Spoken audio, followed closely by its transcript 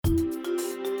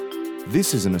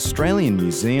This is an Australian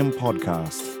Museum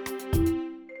podcast.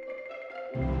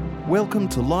 Welcome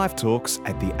to Live Talks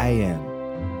at the AM,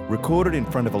 recorded in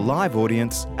front of a live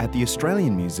audience at the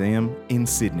Australian Museum in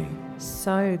Sydney.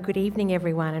 So, good evening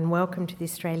everyone and welcome to the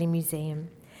Australian Museum.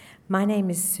 My name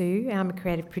is Sue, I'm a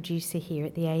creative producer here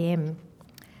at the AM.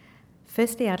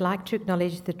 Firstly, I'd like to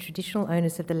acknowledge the traditional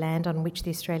owners of the land on which the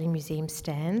Australian Museum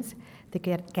stands, the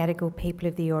Gadigal people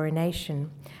of the Eora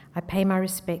Nation. I pay my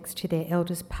respects to their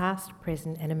elders past,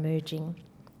 present and emerging.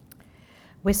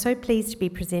 We're so pleased to be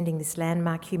presenting this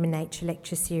landmark Human Nature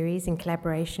lecture series in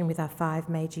collaboration with our 5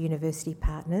 major university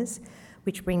partners,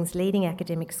 which brings leading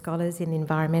academic scholars in the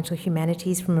environmental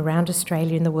humanities from around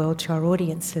Australia and the world to our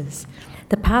audiences.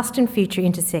 The past and future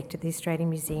intersect at the Australian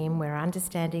Museum, where our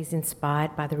understanding is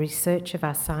inspired by the research of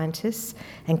our scientists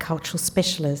and cultural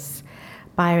specialists,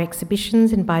 by our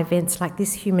exhibitions and by events like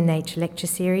this Human Nature lecture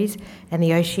series and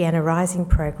the Oceania Rising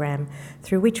program,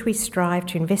 through which we strive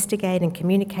to investigate and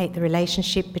communicate the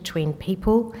relationship between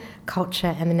people,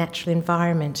 culture and the natural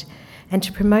environment, and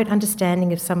to promote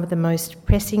understanding of some of the most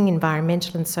pressing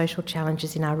environmental and social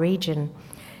challenges in our region,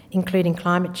 including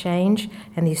climate change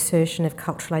and the assertion of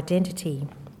cultural identity.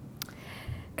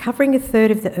 Covering a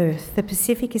third of the Earth, the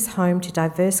Pacific is home to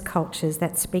diverse cultures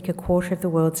that speak a quarter of the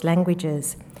world's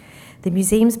languages. The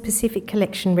museum's Pacific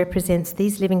collection represents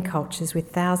these living cultures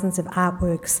with thousands of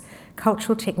artworks,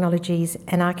 cultural technologies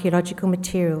and archaeological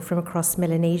material from across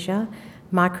Melanesia,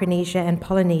 Micronesia and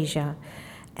Polynesia,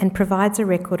 and provides a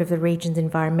record of the region's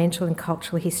environmental and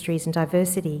cultural histories and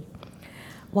diversity.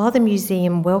 While the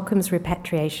museum welcomes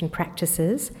repatriation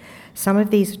practices, some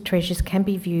of these treasures can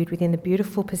be viewed within the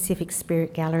beautiful Pacific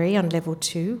Spirit Gallery on level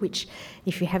 2, which,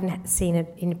 if you haven't seen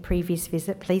it in a previous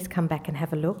visit, please come back and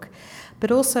have a look.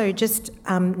 But also just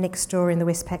next door in the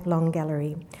Westpac Long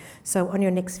Gallery. So on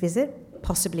your next visit,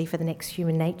 possibly for the next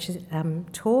Human Nature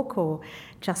talk, or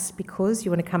just because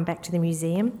you want to come back to the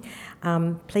museum,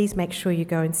 please make sure you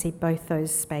go and see both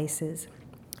those spaces.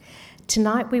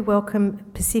 Tonight we welcome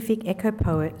Pacific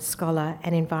eco-poet, scholar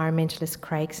and environmentalist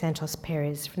Craig Santos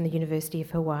Perez from the University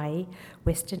of Hawaii.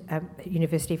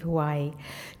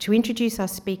 To introduce our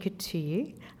speaker to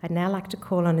you, I'd now like to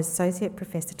call on Associate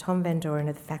Professor Tom Van Doren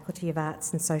of the Faculty of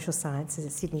Arts and Social Sciences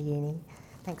at Sydney Uni.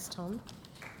 Thanks, Tom.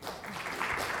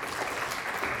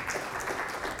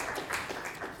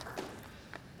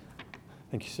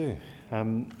 Thank you, Sue.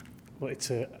 Well,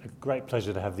 it's a great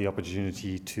pleasure to have the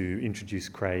opportunity to introduce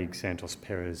Craig Santos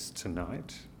Perez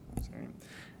tonight.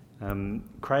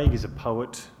 Craig is a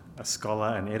poet, a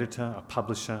scholar, an editor, a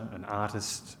publisher, an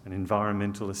artist, an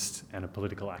environmentalist, and a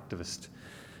political activist.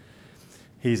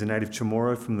 He's a native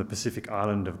Chamorro from the Pacific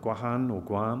island of Guam, or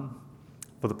Guam.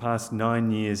 For the past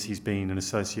 9 years, he's been an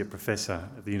associate professor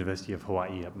at the University of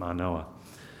Hawaii at Manoa,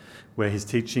 where his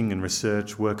teaching and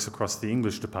research works across the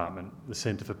English department, the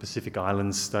Centre for Pacific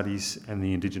Islands Studies and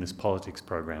the Indigenous Politics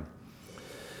program.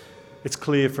 It's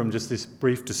clear from just this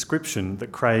brief description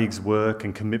that Craig's work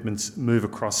and commitments move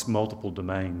across multiple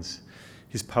domains.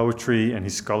 His poetry and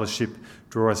his scholarship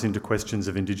draw us into questions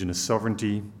of Indigenous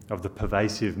sovereignty, of the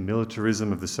pervasive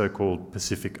militarism of the so-called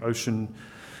Pacific Ocean,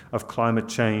 of climate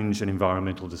change and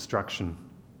environmental destruction.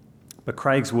 But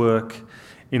Craig's work,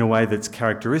 in a way that's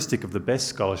characteristic of the best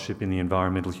scholarship in the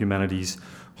environmental humanities,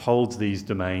 holds these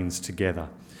domains together,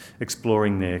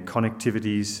 exploring their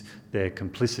connectivities, their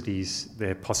complicities,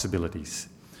 their possibilities.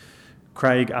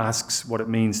 Craig asks what it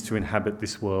means to inhabit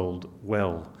this world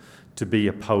well, to be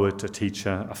a poet, a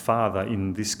teacher, a father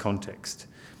in this context.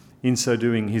 In so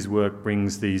doing, his work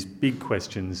brings these big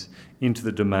questions into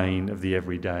the domain of the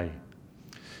everyday.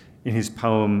 In his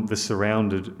poem, The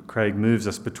Surrounded, Craig moves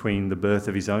us between the birth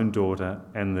of his own daughter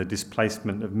and the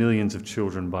displacement of millions of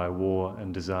children by war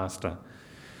and disaster.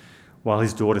 While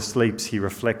his daughter sleeps, he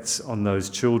reflects on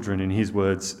those children, in his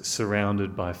words,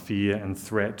 surrounded by fear and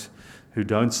threat, who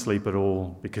don't sleep at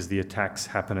all because the attacks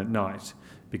happen at night,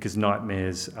 because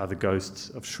nightmares are the ghosts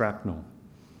of shrapnel.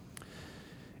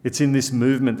 It's this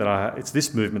movement that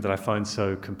I find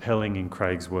so compelling in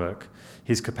Craig's work,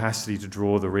 his capacity to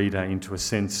draw the reader into a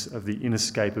sense of the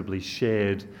inescapably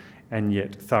shared and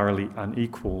yet thoroughly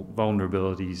unequal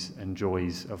vulnerabilities and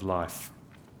joys of life.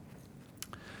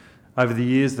 Over the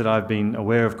years that I've been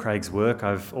aware of Craig's work,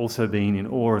 I've also been in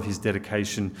awe of his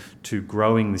dedication to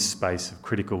growing this space of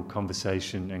critical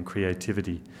conversation and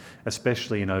creativity,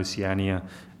 especially in Oceania,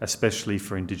 especially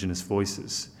for Indigenous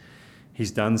voices.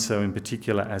 He's done so in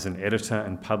particular as an editor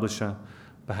and publisher,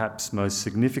 perhaps most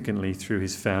significantly through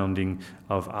his founding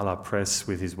of Ala Press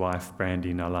with his wife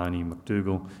Brandy Nalani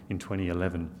McDougall in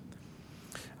 2011.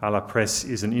 Ala Press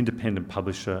is an independent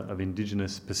publisher of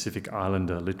Indigenous Pacific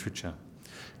Islander literature.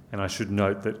 And I should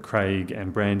note that Craig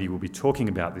and Brandy will be talking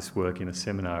about this work in a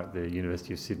seminar at the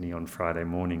University of Sydney on Friday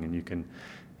morning, and you can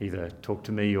either talk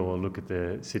to me or look at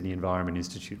the Sydney Environment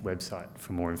Institute website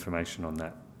for more information on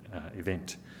that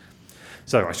event.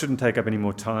 So I shouldn't take up any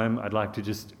more time. I'd like to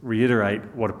just reiterate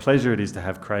what a pleasure it is to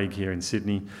have Craig here in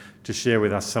Sydney to share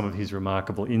with us some of his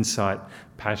remarkable insight,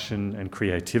 passion and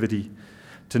creativity.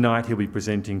 Tonight he'll be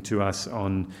presenting to us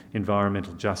on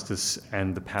environmental justice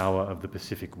and the power of the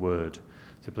Pacific word.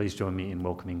 So please join me in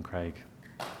welcoming Craig.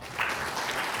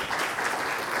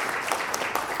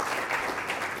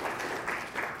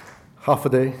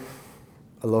 Hafade,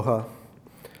 aloha.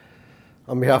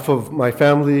 On behalf of my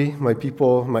family, my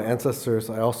people, my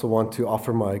ancestors, I also want to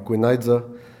offer my gwinaidza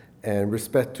and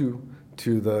respetu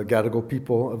to the Gadigal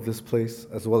people of this place,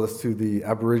 as well as to the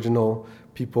Aboriginal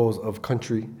peoples of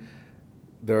country.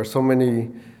 There are so many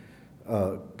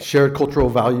shared cultural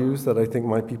values that I think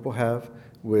my people have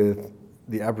with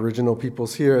the Aboriginal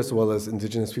peoples here, as well as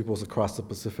Indigenous peoples across the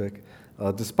Pacific.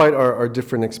 Despite our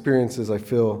different experiences, I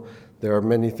feel there are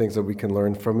many things that we can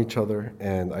learn from each other,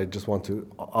 and I just want to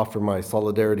offer my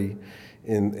solidarity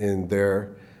in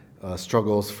their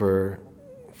struggles for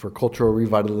cultural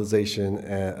revitalization,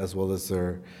 as well as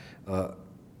their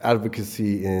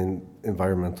advocacy in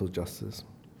environmental justice.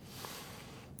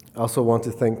 I also want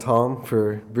to thank Tom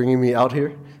for bringing me out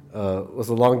here. It was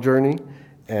a long journey,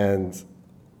 and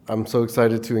I'm so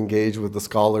excited to engage with the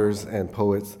scholars and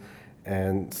poets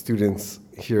and students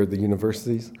here at the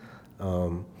universities.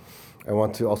 I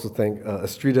want to also thank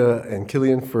Astrida and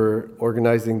Killian for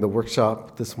organizing the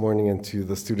workshop this morning, and to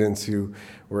the students who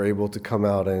were able to come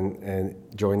out and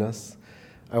join us.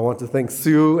 I want to thank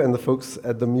Sue and the folks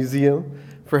at the museum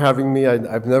for having me.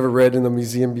 I've never read in the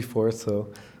museum before, so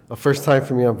a first time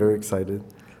for me. I'm very excited.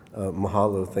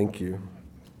 Mahalo, thank you.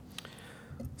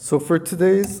 So for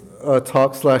today's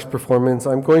talk/performance,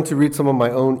 I'm going to read some of my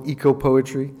own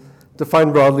eco-poetry,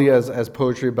 defined broadly as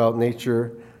poetry about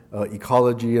nature,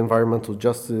 ecology, environmental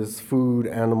justice, food,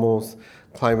 animals,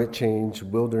 climate change,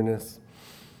 wilderness.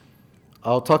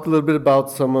 I'll talk a little bit about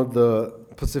some of the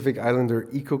Pacific Islander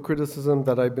eco-criticism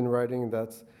that I've been writing.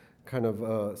 That's kind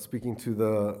of speaking to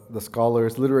the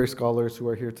scholars, literary scholars who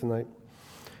are here tonight.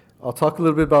 I'll talk a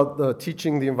little bit about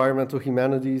teaching the environmental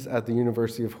humanities at the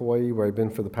University of Hawaii, where I've been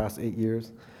for the past 8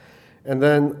 years. And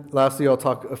then lastly, I'll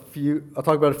talk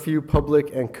about a few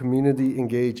public and community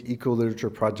engaged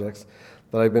eco-literature projects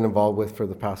that I've been involved with for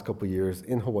the past couple years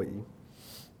in Hawaii.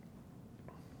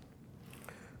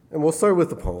 And we'll start with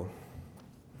the poem.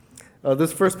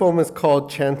 This first poem is called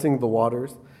Chanting the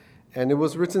Waters, and it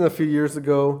was written a few years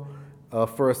ago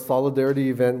for a solidarity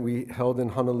event we held in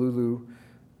Honolulu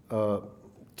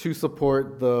to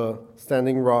support the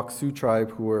Standing Rock Sioux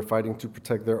tribe, who were fighting to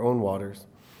protect their own waters.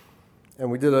 And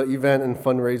we did an event and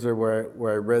fundraiser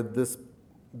where I read this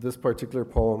particular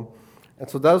poem. And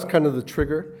so that was kind of the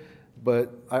trigger,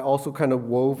 but I also kind of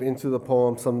wove into the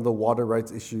poem some of the water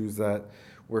rights issues that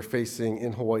we're facing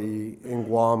in Hawaii, in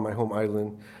Guam, my home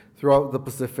island, throughout the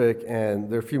Pacific, and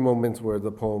there are a few moments where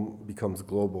the poem becomes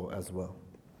global as well.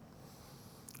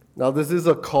 Now, this is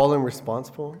a call and response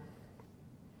poem.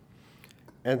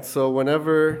 And so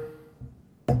whenever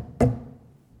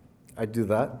I do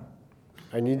that,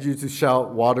 I need you to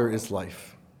shout, "Water is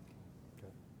life."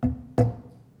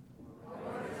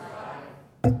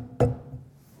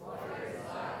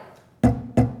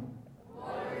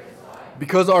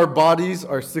 Because our bodies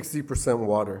are 60%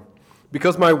 water.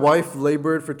 Because my wife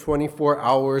labored for 24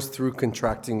 hours through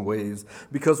contracting waves.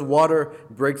 Because water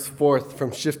breaks forth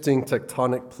from shifting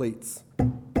tectonic plates.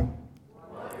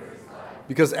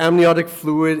 Because amniotic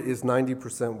fluid is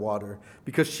 90% water.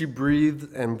 Because she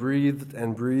breathed and breathed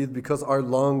and breathed. Because our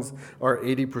lungs are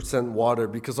 80% water.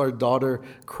 Because our daughter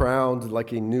crowned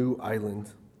like a new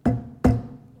island.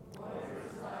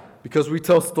 Because we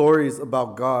tell stories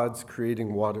about gods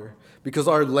creating water. Because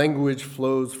our language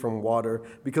flows from water.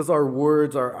 Because our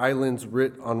words are islands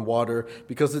writ on water.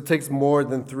 Because it takes more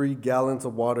than 3 gallons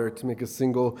of water to make a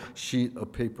single sheet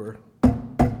of paper.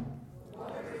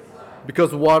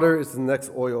 Because water is the next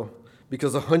oil.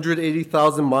 Because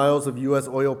 180,000 miles of U.S.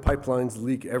 oil pipelines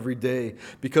leak every day.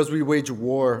 Because we wage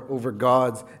war over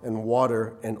gods and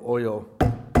water and oil.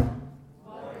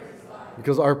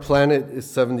 Because our planet is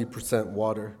 70%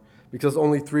 water. Because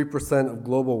only 3% of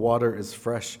global water is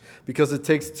fresh. Because it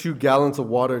takes 2 gallons of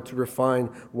water to refine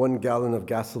 1 gallon of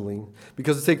gasoline.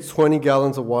 Because it takes 20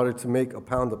 gallons of water to make a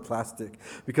pound of plastic.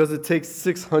 Because it takes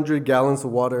 600 gallons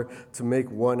of water to make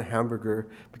 1 hamburger.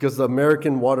 Because the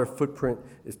American water footprint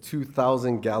is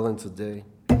 2,000 gallons a day.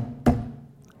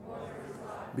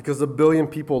 Because 1 billion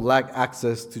people lack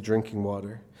access to drinking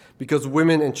water. because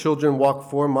women and children walk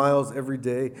 4 miles every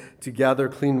day to gather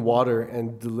clean water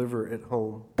and deliver it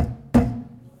home.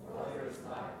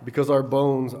 Because our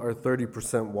bones are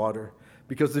 30% water.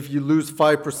 Because if you lose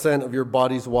 5% of your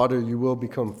body's water, you will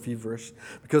become feverish.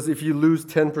 Because if you lose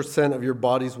 10% of your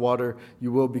body's water,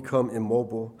 you will become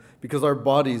immobile. Because our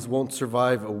bodies won't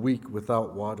survive a week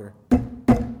without water.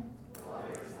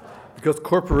 Because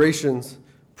corporations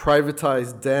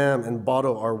privatize, dam, and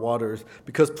bottle our waters.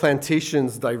 Because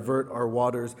plantations divert our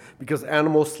waters. Because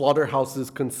animal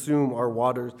slaughterhouses consume our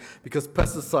waters. Because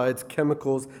pesticides,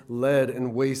 chemicals, lead,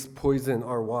 and waste poison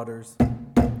our waters.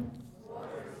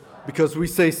 Because we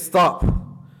say stop,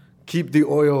 keep the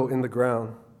oil in the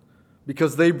ground.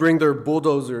 Because they bring their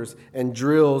bulldozers and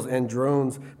drills and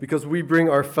drones. Because we bring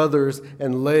our feathers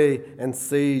and lei and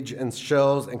sage and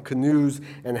shells and canoes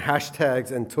and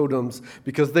hashtags and totems.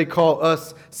 Because they call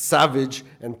us savage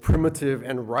and primitive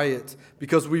and riot.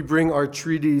 Because we bring our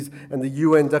treaties and the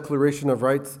UN Declaration of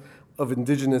Rights of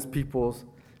Indigenous Peoples.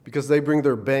 Because they bring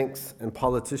their banks and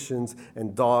politicians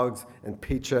and dogs and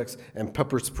paychecks and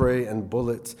pepper spray and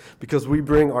bullets. Because we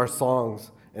bring our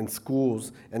songs and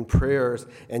schools and prayers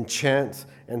and chants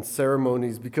and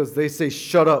ceremonies. Because they say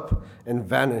shut up and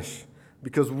vanish.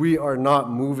 Because we are not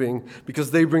moving.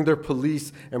 Because they bring their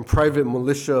police and private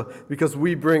militia. Because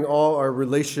we bring all our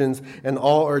relations and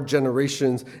all our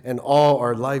generations and all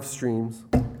our live streams.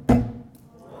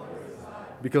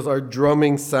 Because our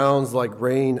drumming sounds like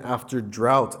rain after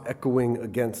drought echoing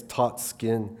against taut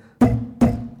skin.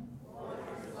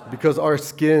 Because our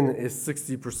skin is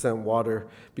 60% water.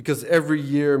 Because every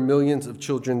year millions of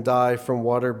children die from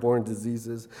waterborne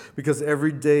diseases. Because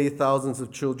every day thousands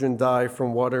of children die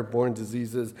from waterborne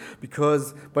diseases.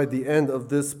 Because by the end of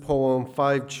this poem,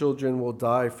 5 children will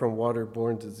die from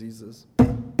waterborne diseases.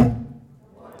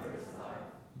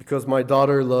 Because my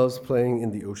daughter loves playing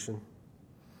in the ocean.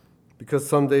 Because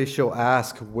someday she'll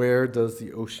ask, where does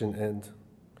the ocean end?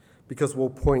 Because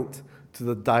we'll point to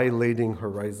the dilating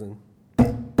horizon.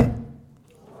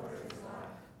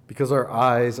 Because our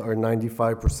eyes are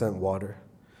 95% water.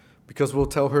 Because we'll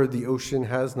tell her the ocean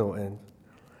has no end.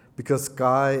 Because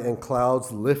sky and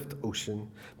clouds lift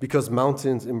ocean. Because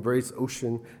mountains embrace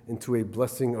ocean into a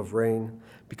blessing of rain.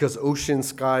 Because ocean,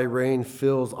 sky, rain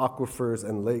fills aquifers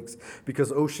and lakes.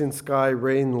 Because ocean, sky,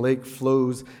 rain, lake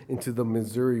flows into the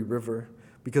Missouri River.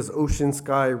 Because ocean,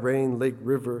 sky, rain, lake,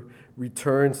 river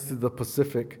returns to the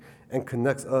Pacific and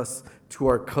connects us to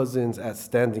our cousins at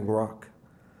Standing Rock.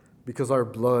 Because our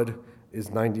blood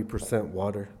is 90%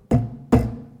 water.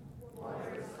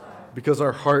 Because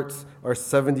our hearts are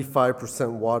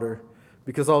 75% water.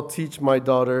 Because I'll teach my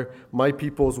daughter my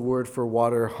people's word for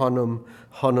water, Hanum,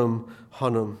 Hanum,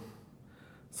 Hanum.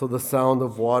 So the sound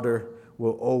of water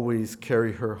will always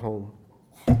carry her home.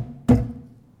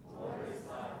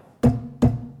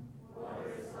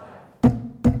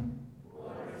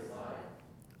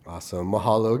 Awesome.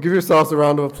 Mahalo. Give yourselves a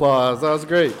round of applause. That was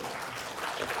great.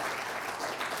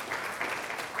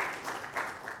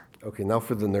 Okay, now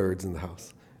for the nerds in the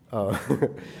house.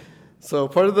 So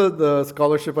part of the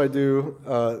scholarship I do,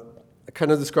 I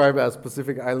kind of describe as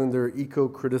Pacific Islander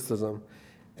eco-criticism.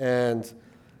 And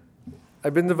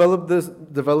I've been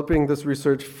developing this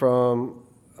research from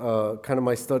kind of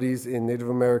my studies in Native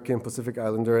American, Pacific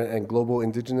Islander, and global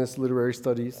indigenous literary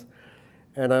studies.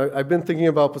 And I've been thinking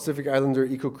about Pacific Islander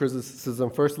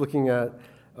eco-criticism, first looking at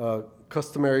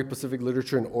customary Pacific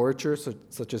literature and orature,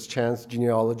 such as chants,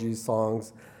 genealogies,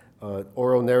 songs,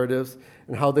 oral narratives,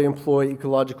 and how they employ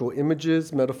ecological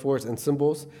images, metaphors, and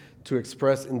symbols to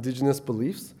express indigenous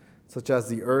beliefs, such as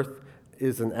the earth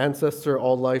is an ancestor,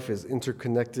 all life is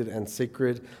interconnected and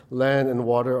sacred, land and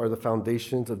water are the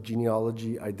foundations of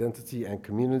genealogy, identity, and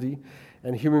community,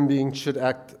 and human beings should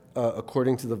act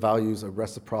according to the values of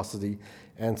reciprocity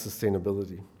and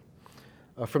sustainability.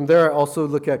 From there, I also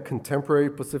look at contemporary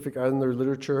Pacific Islander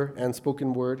literature and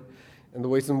spoken word and the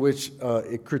ways in which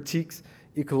it critiques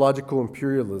ecological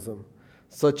imperialism,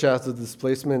 such as the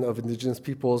displacement of indigenous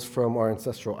peoples from our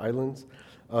ancestral islands,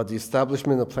 the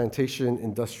establishment of plantation,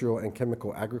 industrial, and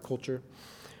chemical agriculture,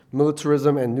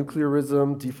 militarism and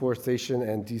nuclearism, deforestation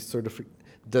and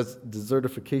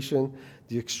desertification,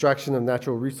 the extraction of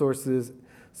natural resources,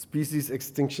 species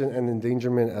extinction and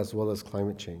endangerment, as well as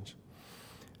climate change.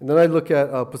 And then I look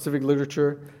at Pacific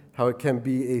literature, how it can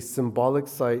be a symbolic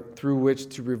site through which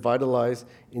to revitalize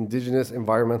indigenous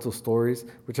environmental stories,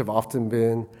 which have often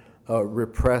been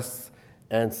repressed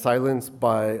and silenced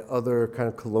by other kind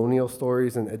of colonial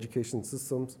stories and education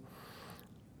systems,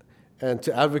 and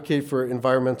to advocate for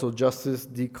environmental justice,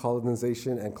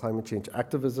 decolonization, and climate change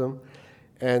activism,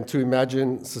 and to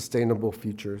imagine sustainable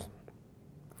futures.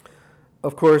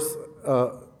 Of course,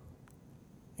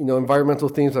 environmental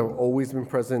themes have always been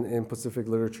present in Pacific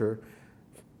literature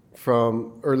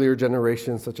from earlier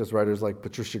generations, such as writers like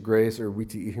Patricia Grace or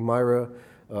Witi Ihimira,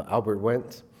 Albert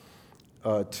Wendt,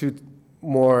 to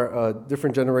more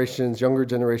different generations, younger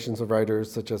generations of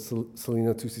writers, such as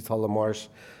Selena Tusitala Marsh,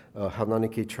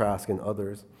 Haunani K. Trask, and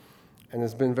others. And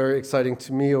it's been very exciting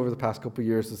to me over the past couple of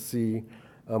years to see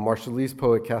Marshallese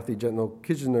poet Kathy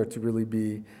Jetno-Kijiner to really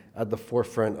be at the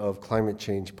forefront of climate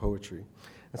change poetry.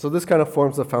 And so this kind of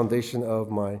forms the foundation of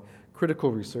my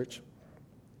critical research.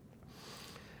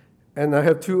 And I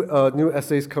have two new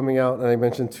essays coming out, and I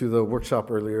mentioned to the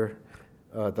workshop earlier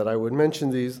that I would mention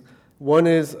these. One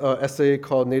is an essay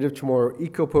called Native Chamorro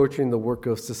Eco-Poetry in the work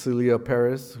of Cecilia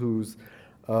Perez, who's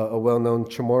a well-known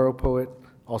Chamorro poet,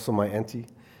 also my auntie.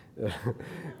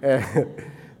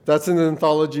 That's in an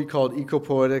anthology called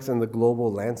Eco-Poetics and the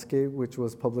Global Landscape, which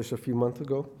was published a few months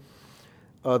ago.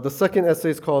 The second essay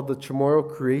is called The Chamorro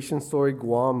Creation Story,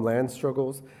 Guam Land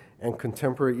Struggles, and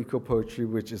Contemporary Eco-Poetry,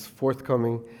 which is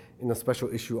forthcoming in a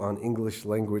special issue on English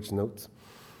language notes.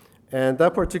 And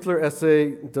that particular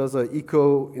essay does an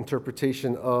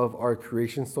eco-interpretation of our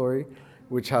creation story,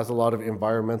 which has a lot of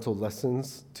environmental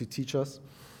lessons to teach us.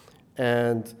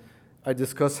 And I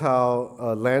discuss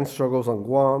how land struggles on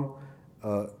Guam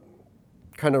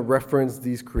kind of reference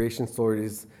these creation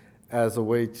stories as a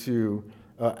way to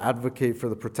advocate for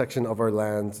the protection of our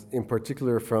lands, in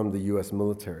particular from the U.S.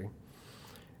 military.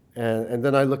 And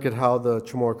then I look at how the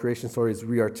Chamorro creation story is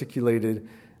re-articulated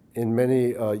in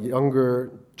many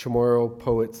younger Chamorro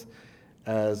poets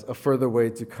as a further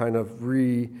way to kind of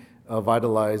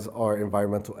revitalize our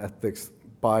environmental ethics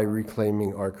by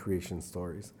reclaiming our creation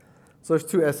stories. So there's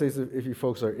two essays if you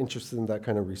folks are interested in that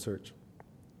kind of research.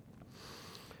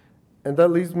 And that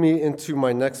leads me into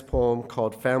my next poem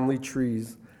called Family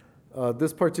Trees.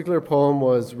 This particular poem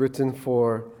was written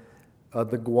for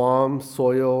the Guam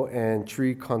Soil and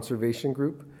Tree Conservation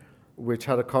Group, which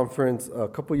had a conference a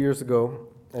couple years ago,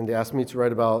 and they asked me to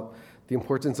write about the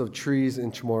importance of trees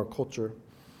in Chamorro culture.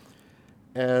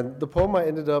 And the poem I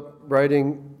ended up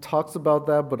writing talks about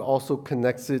that, but also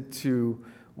connects it to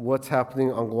what's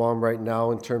happening on Guam right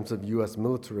now in terms of U.S.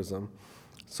 militarism.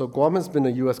 So Guam has been a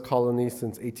U.S. colony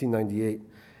since 1898,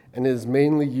 and is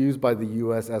mainly used by the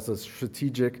U.S. as a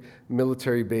strategic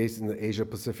military base in the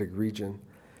Asia-Pacific region.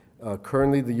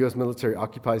 Currently, the U.S. military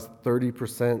occupies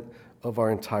 30% of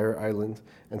our entire island,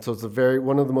 and so it's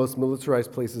one of the most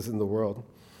militarized places in the world.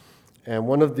 And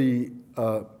one of the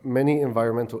many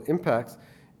environmental impacts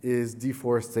is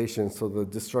deforestation, so the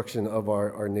destruction of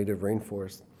our native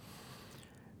rainforest.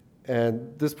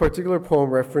 And this particular poem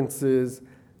references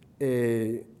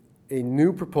a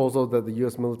new proposal that the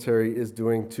U.S. military is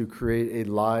doing to create a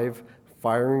live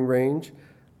firing range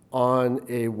on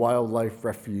a wildlife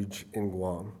refuge in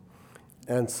Guam.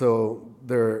 And so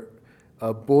they're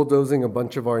bulldozing a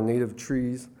bunch of our native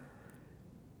trees.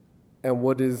 And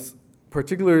what is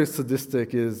particularly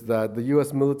sadistic is that the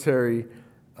U.S. military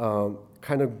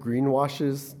kind of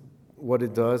greenwashes what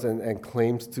it does and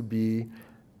claims to be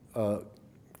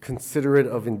considerate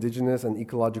of indigenous and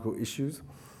ecological issues.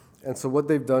 And so what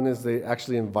they've done is they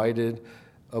actually invited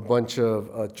a bunch of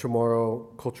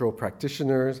Chamorro cultural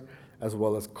practitioners, as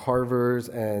well as carvers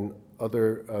and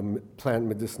other plant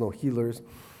medicinal healers,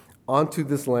 onto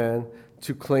this land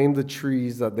to claim the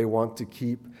trees that they want to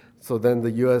keep. So then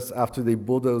the U.S., after they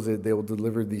bulldoze it, they will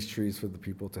deliver these trees for the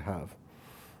people to have.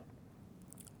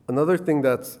 Another thing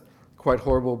that's quite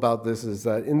horrible about this is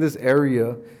that in this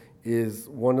area is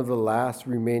one of the last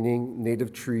remaining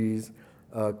native trees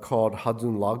called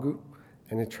Hadun Lagu,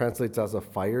 and it translates as a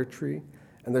fire tree.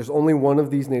 And there's only one of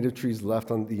these native trees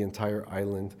left on the entire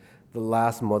island, the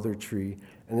last mother tree,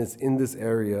 and it's in this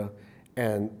area.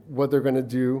 And what they're going to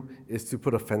do is to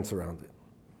put a fence around it.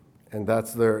 And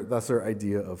that's their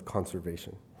idea of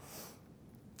conservation.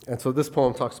 And so this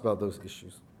poem talks about those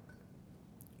issues.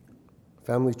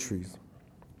 Family trees.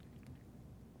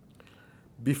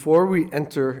 Before we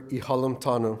enter Ihalam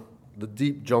Tanu, the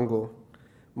deep jungle,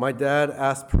 my dad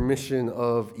asked permission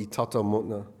of Itata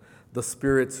Motna, the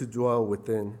spirits who dwell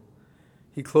within.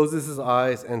 He closes his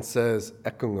eyes and says,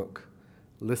 Ekunguk,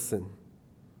 listen.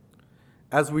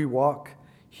 As we walk,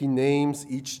 he names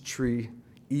each tree,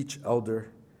 each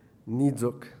elder,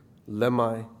 Nizuk,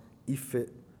 Lemai,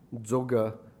 Ifit,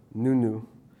 Zoga, Nunu,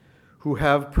 who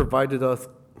has provided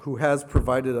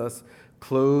us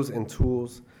clothes and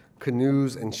tools,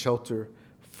 canoes and shelter,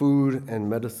 food and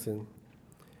medicine.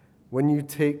 When you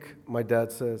take, my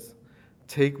dad says,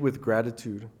 take with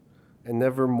gratitude and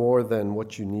never more than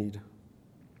what you need.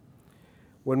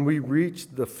 When we reach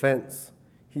the fence,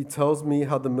 He tells me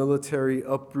how the military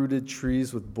uprooted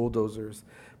trees with bulldozers,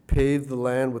 paved the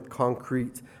land with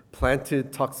concrete,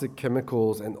 planted toxic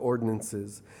chemicals and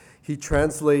ordinances. He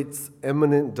translates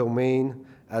eminent domain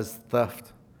as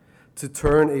theft, to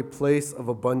turn a place of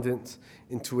abundance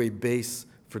into a base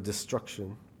for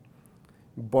destruction.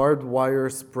 Barbed wire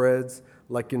spreads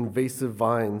like invasive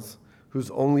vines,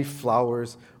 whose only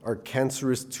flowers are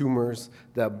cancerous tumors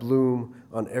that bloom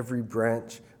on every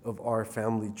branch of our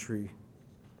family tree.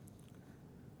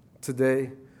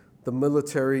 Today, the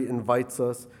military invites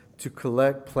us to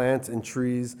collect plants and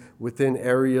trees within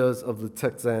areas of the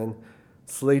Tekzan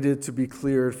slated to be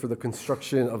cleared for the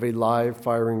construction of a live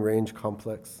firing range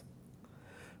complex.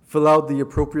 Fill out the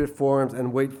appropriate forms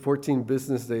and wait 14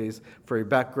 business days for a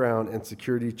background and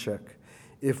security check.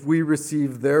 If we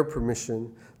receive their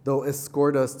permission, they'll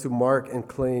escort us to mark and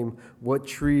claim what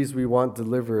trees we want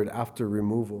delivered after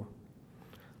removal.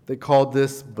 They call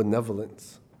this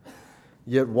benevolence.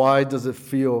 Yet why does it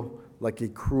feel like a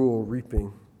cruel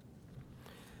reaping?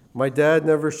 My dad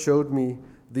never showed me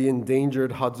the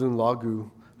endangered Hadzun Lagu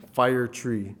fire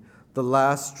tree, the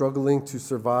last struggling to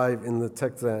survive in the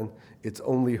Tekzan, its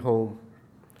only home.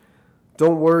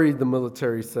 Don't worry, the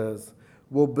military says.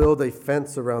 We'll build a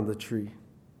fence around the tree.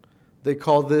 They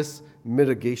call this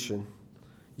mitigation.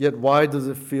 Yet why does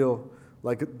it feel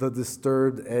like the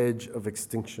disturbed edge of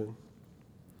extinction?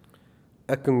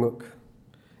 Ekunguk.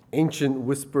 Ancient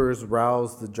whispers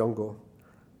rouse the jungle.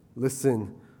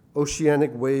 Listen,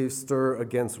 oceanic waves stir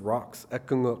against rocks.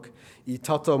 Ekunguk.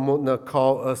 Itata Motna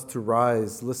call us to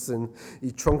rise. Listen,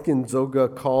 Itrunkin Zoga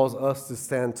calls us to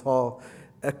stand tall.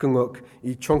 Ekunguk.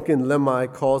 Itrunkin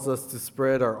Lemai calls us to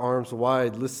spread our arms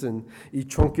wide. Listen,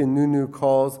 Itrunkin Nunu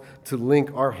calls to link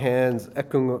our hands.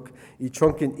 Ekunguk.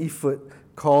 Itrunkin Ifut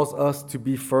calls us to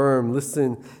be firm.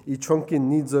 Listen, Itrunkin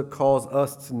Nidza calls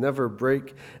us to never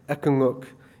break. Ekunguk.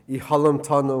 Ihalam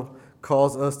Tano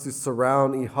calls us to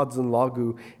surround Ihadzun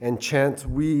Lagu and chant,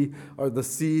 we are the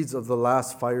seeds of the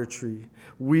last fire tree.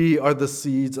 We are the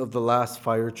seeds of the last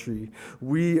fire tree.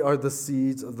 We are the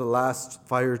seeds of the last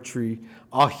fire tree.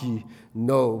 Ahi,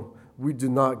 no, we do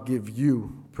not give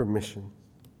you permission.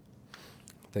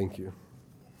 Thank you.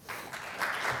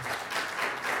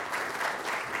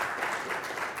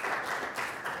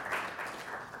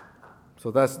 So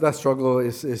that struggle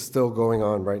is still going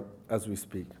on right as we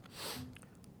speak.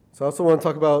 So I also want to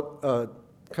talk about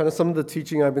kind of some of the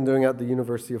teaching I've been doing at the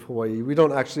University of Hawaii. We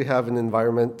don't actually have an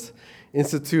Environment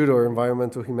Institute or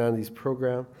Environmental Humanities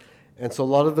program, and so a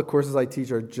lot of the courses I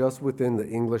teach are just within the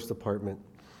English department.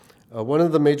 One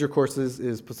of the major courses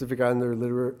is Pacific Islander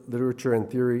Literature and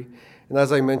Theory, and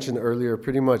as I mentioned earlier,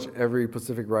 pretty much every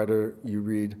Pacific writer you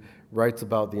read writes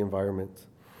about the environment.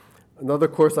 Another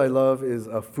course I love is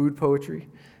Food Poetry,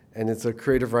 and it's a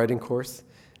creative writing course.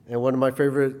 And one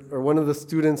of the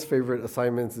students' favorite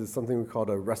assignments is something we call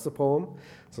a recipoem.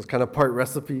 So it's kind of part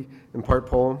recipe and part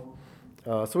poem.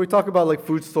 So we talk about like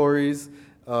food stories,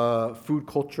 food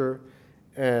culture,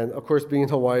 and of course, being in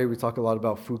Hawaii, we talk a lot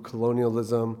about food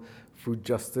colonialism, food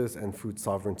justice, and food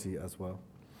sovereignty as well.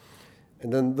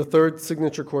 And then the third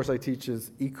signature course I teach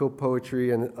is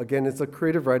eco-poetry, and again, it's a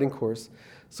creative writing course.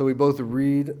 So we both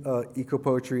read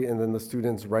eco-poetry, and then the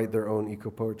students write their own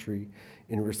eco-poetry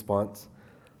in response.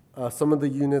 Some of the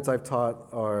units I've taught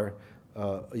are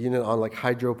a unit on like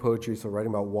hydro poetry, so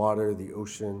writing about water, the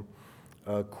ocean,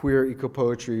 queer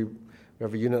eco-poetry. We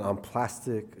have a unit on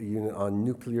plastic, a unit on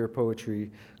nuclear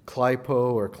poetry,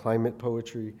 CLIPO or climate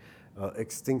poetry,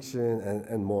 extinction,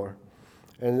 and more.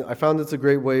 And I found it's a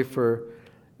great way for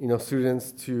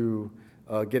students to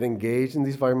get engaged in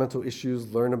these environmental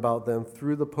issues, learn about them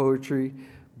through the poetry,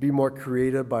 be more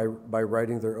creative by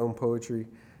writing their own poetry.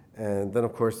 And then,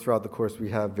 of course, throughout the course, we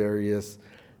have various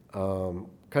kind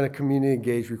of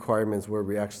community-engaged requirements where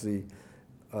we actually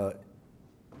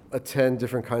attend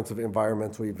different kinds of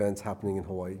environmental events happening in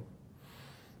Hawaii.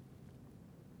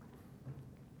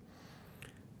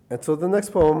 And so the next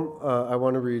poem I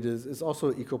want to read is also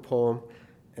an eco-poem.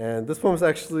 And this poem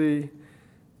actually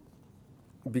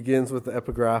begins with the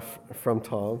epigraph from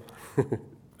Tom.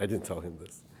 I didn't tell him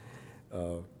this.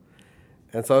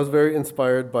 And so I was very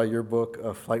inspired by your book,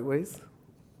 Flightways,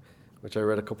 which I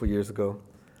read a couple years ago.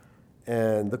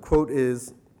 And the quote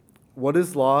is, "What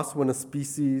is lost when a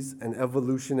species, an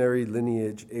evolutionary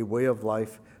lineage, a way of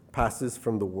life passes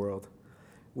from the world?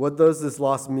 What does this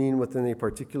loss mean within a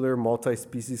particular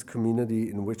multi-species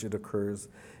community in which it occurs,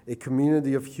 a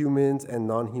community of humans and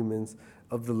non-humans,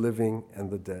 of the living and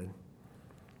the dead?"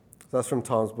 So that's from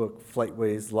Tom's book,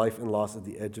 Flightways, Life and Loss at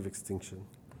the Edge of Extinction.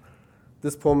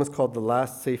 This poem is called The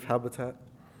Last Safe Habitat,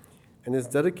 and is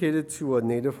dedicated to a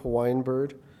native Hawaiian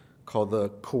bird called the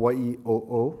Kauai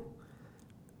O'o,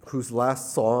 whose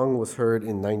last song was heard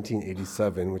in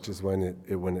 1987, which is when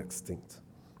it went extinct.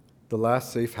 The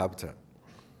last safe habitat.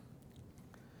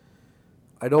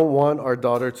 I don't want our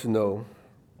daughter to know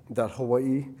that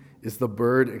Hawaii is the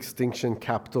bird extinction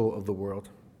capital of the world.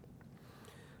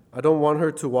 I don't want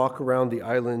her to walk around the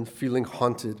island feeling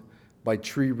haunted by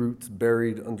tree roots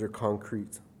buried under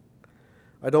concrete.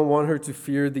 I don't want her to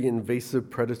fear the invasive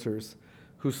predators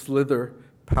who slither,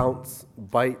 pounce,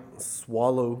 bite,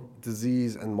 swallow,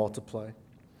 disease, and multiply.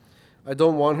 I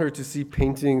don't want her to see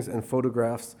paintings and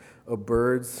photographs of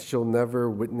birds she'll never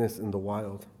witness in the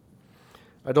wild.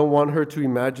 I don't want her to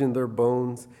imagine their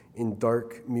bones in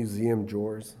dark museum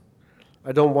drawers.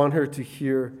 I don't want her to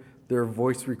hear their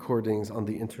voice recordings on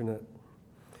the internet.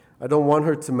 I don't want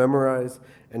her to memorize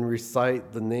and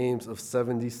recite the names of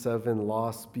 77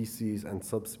 lost species and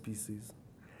subspecies.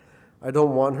 I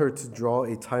don't want her to draw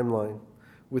a timeline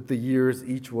with the years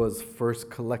each was first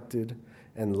collected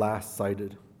and last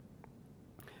sighted.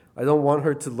 I don't want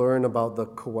her to learn about the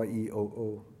Kauai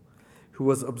O'o, who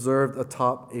was observed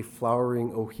atop a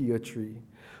flowering ohia tree,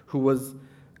 who was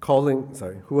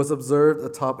observed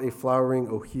atop a flowering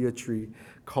ohia tree,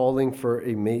 calling for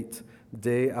a mate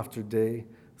day after day,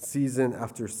 season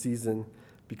after season,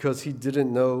 because he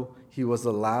didn't know he was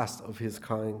the last of his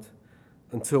kind,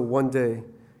 until one day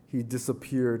he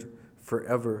disappeared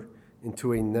forever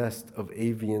into a nest of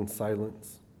avian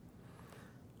silence.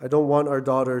 I don't want our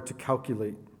daughter to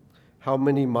calculate how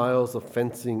many miles of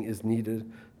fencing is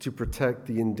needed to protect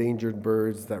the endangered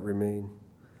birds that remain.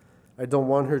 I don't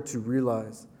want her to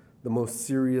realize the most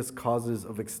serious causes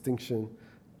of extinction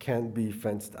can't be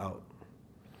fenced out.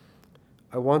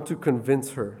 I want to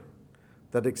convince her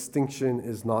that extinction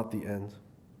is not the end.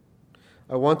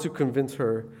 I want to convince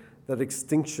her that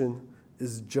extinction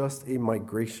is just a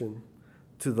migration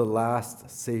to the last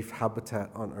safe habitat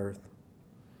on Earth.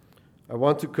 I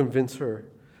want to convince her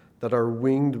that our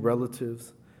winged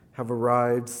relatives have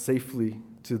arrived safely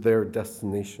to their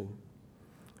destination,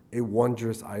 a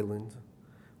wondrous island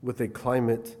with a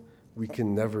climate we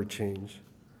can never change,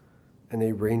 and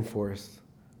a rainforest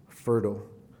fertile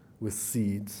with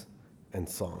seeds and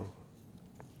song.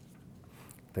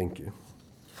 Thank you.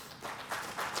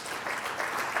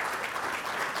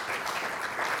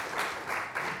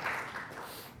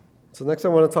 So next I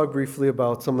want to talk briefly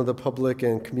about some of the public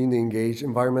and community-engaged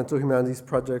environmental humanities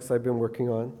projects I've been working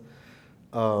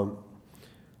on.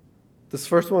 This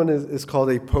first one is called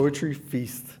a poetry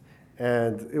feast,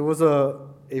 and it was a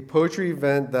poetry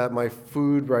event that my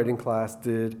food writing class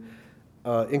did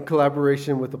in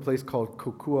collaboration with a place called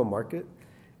Kokua Market,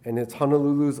 and it's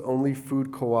Honolulu's only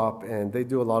food co-op, and they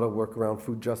do a lot of work around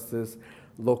food justice,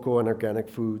 local and organic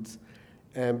foods.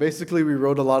 And basically we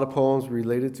wrote a lot of poems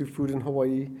related to food in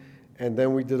Hawaii, and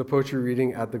then we did a poetry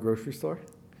reading at the grocery store.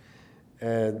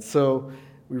 And so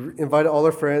we invited all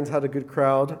our friends, had a good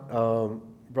crowd,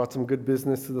 brought some good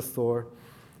business to the store,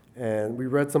 and we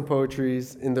read some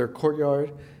poetries in their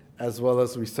courtyard, as well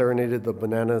as we serenaded the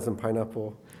bananas and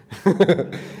pineapple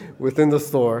within the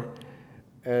store.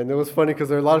 And it was funny because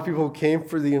there are a lot of people who came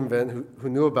for the event who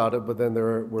knew about it, but then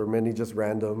there were many just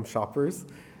random shoppers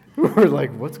who were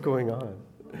like, what's going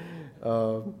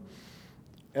on?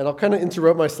 And I'll kind of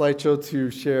interrupt my slideshow to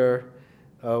share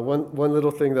one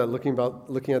little thing that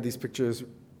looking at these pictures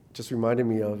just reminded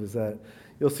me of is that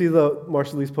you'll see the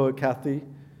Marshallese poet Kathy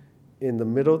in the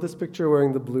middle of this picture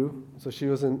wearing the blue. So she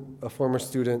was a former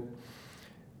student,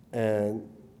 and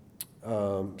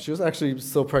she was actually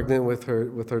still pregnant with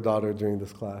her daughter during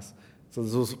this class. So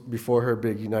this was before her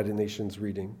big United Nations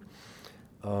reading.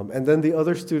 And then the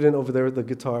other student over there with the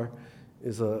guitar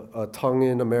is a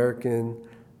Tongan American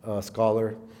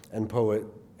scholar and poet.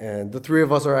 And the three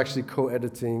of us are actually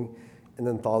co-editing an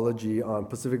anthology on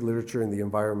Pacific literature and the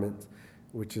environment,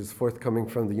 which is forthcoming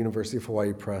from the University of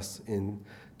Hawaii Press in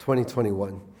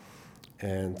 2021.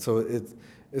 And so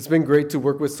it's been great to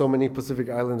work with so many Pacific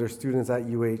Islander students at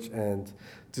UH and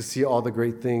to see all the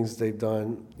great things they've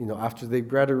done, after they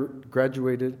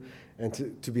graduated,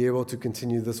 and to be able to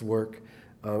continue this work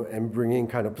and bringing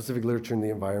kind of Pacific literature and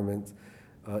the environment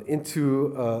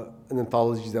into an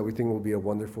anthology that we think will be a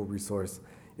wonderful resource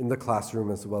in the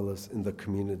classroom as well as in the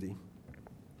community.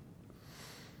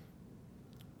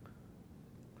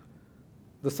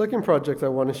 The second project I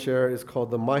want to share is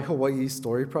called the My Hawaii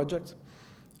Story Project.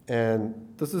 And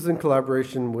this is in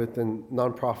collaboration with a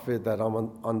nonprofit that I'm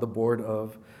on the board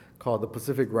of called the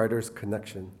Pacific Writers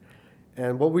Connection.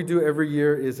 And what we do every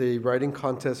year is a writing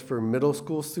contest for middle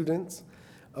school students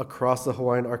across the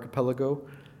Hawaiian archipelago.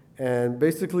 And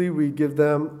basically we give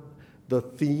them the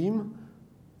theme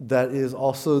that is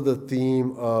also the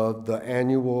theme of the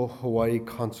annual Hawaii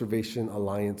Conservation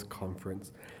Alliance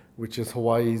Conference, which is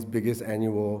Hawaii's biggest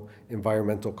annual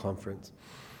environmental conference.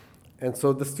 And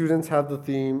so the students have the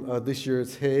theme, this year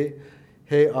it's He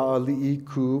A'ali'i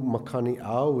Ku Makani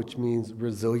Au, which means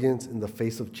resilience in the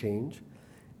face of change.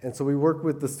 And so we work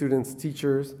with the students'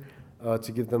 teachers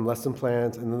to give them lesson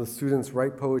plans, and then the students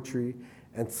write poetry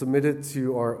and submit it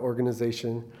to our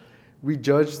organization. We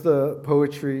judge the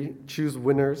poetry, choose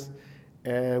winners,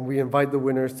 and we invite the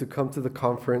winners to come to the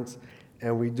conference,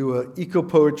 and we do an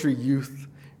eco-poetry youth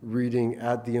reading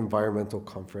at the environmental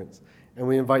conference. And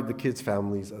we invite the kids'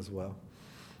 families as well.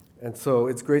 And so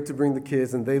it's great to bring the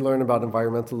kids, and they learn about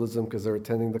environmentalism because they're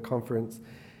attending the conference.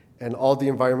 And all the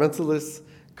environmentalists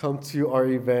come to our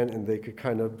event, and they could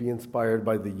kind of be inspired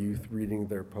by the youth reading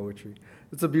their poetry.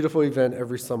 It's a beautiful event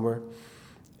every summer.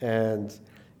 And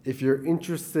if you're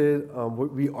interested,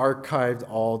 we archived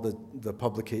all the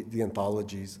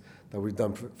anthologies that we've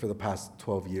done for the past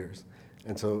 12 years.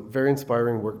 And so very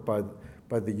inspiring work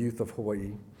by the youth of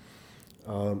Hawaii.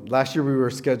 Last year we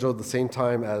were scheduled the same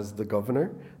time as the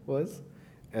governor was,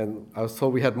 and I was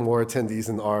told we had more attendees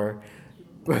in our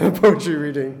poetry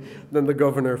reading than the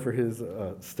governor for his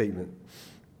statement.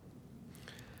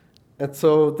 And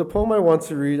so the poem I want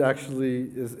to read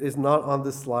actually is not on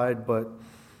this slide, but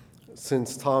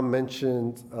since Tom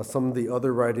mentioned some of the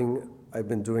other writing I've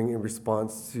been doing in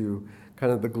response to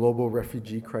kind of the global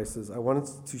refugee crisis, I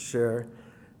wanted to share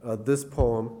this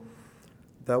poem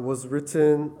that was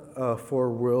written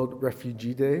for World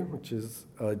Refugee Day, which is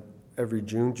every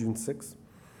June 6th.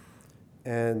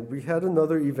 And we had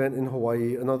another event in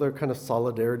Hawaii, another kind of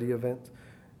solidarity event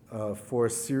for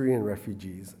Syrian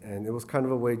refugees. And it was kind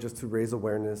of a way just to raise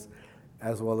awareness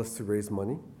as well as to raise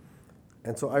money.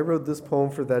 And so I wrote this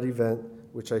poem for that event,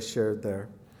 which I shared there.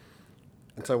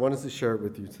 And so I wanted to share it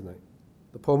with you tonight.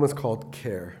 The poem is called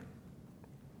Care.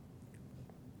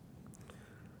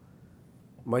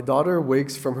 My daughter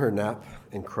wakes from her nap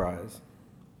and cries.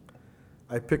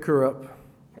 I pick her up,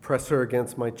 press her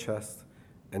against my chest,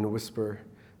 and whisper,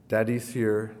 "Daddy's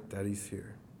here, Daddy's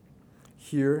here."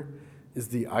 Here is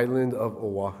the island of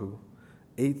Oahu,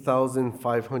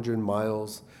 8,500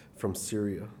 miles from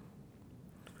Syria.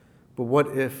 But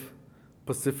what if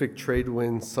Pacific trade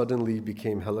winds suddenly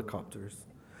became helicopters,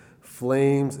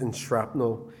 flames and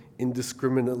shrapnel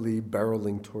indiscriminately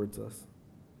barreling towards us?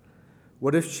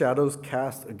 What if shadows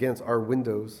cast against our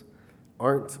windows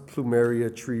aren't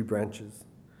plumeria tree branches,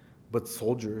 but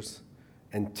soldiers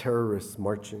and terrorists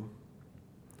marching?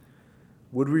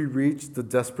 Would we reach the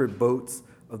desperate boats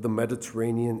of the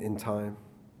Mediterranean in time?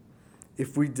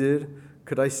 If we did,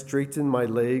 could I straighten my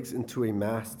legs into a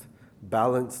mast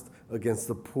balanced against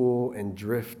the pull and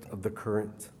drift of the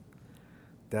current?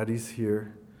 Daddy's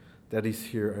here,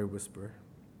 I whisper.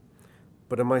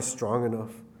 But am I strong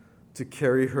enough to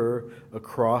carry her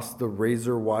across the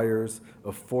razor wires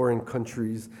of foreign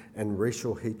countries and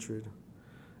racial hatred?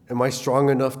 Am I strong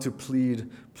enough to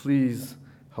plead, please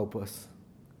help us?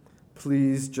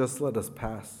 Please just let us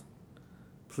pass.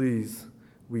 Please,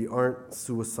 we aren't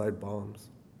suicide bombs.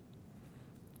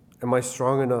 Am I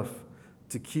strong enough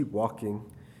to keep walking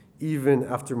even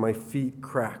after my feet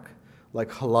crack like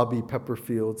Halabi pepper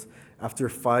fields after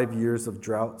 5 years of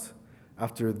drought,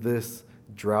 after this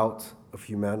drought of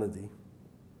humanity?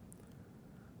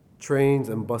 Trains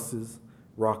and buses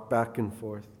rock back and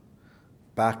forth,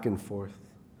 back and forth,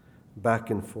 back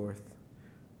and forth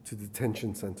to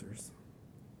detention centers.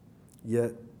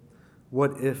 Yet,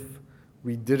 what if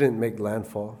we didn't make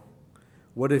landfall?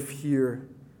 What if here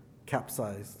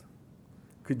capsized?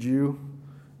 Could you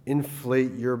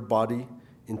inflate your body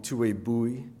into a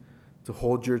buoy to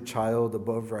hold your child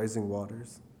above rising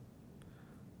waters?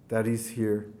 Daddy's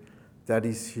here,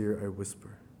 I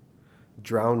whisper.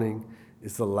 Drowning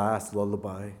is the last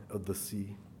lullaby of the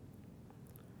sea.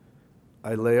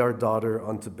 I lay our daughter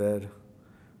onto bed,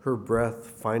 her breath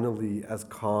finally as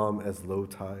calm as low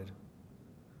tide.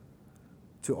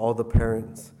 To all the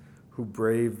parents who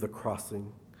brave the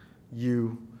crossing,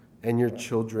 you and your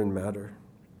children matter.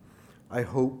 I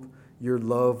hope your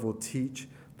love will teach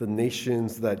the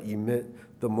nations that emit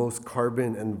the most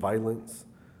carbon and violence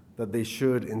that they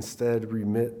should instead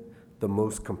remit the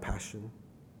most compassion.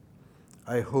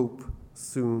 I hope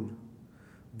soon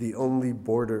the only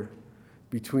border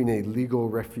between a legal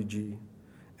refugee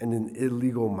and an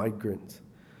illegal migrant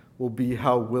will be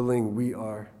how willing we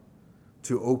are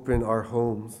to open our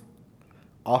homes,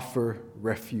 offer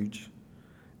refuge,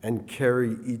 and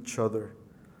carry each other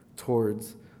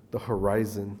towards the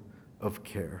horizon of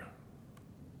care.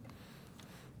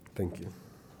 Thank you.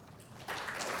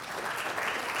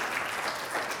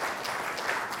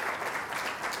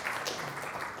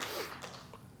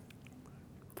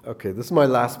 Okay, this is my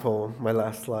last poem, my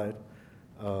last slide.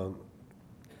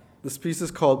 This piece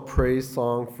is called Praise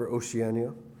Song for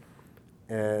Oceania.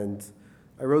 And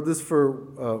I wrote this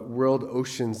for World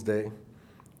Oceans Day.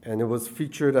 And it was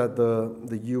featured at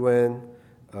the UN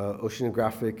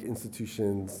Oceanographic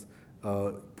Institution's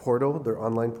portal, their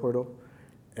online portal.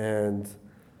 And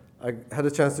I had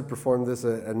a chance to perform this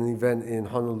at an event in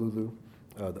Honolulu,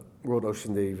 the World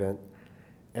Ocean Day event.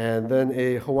 And then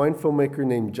a Hawaiian filmmaker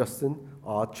named Justin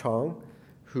Chong,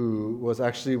 who was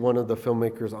actually one of the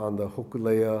filmmakers on the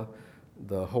Hokulea,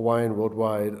 the Hawaiian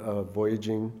Worldwide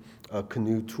Voyaging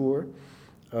Canoe Tour.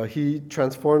 He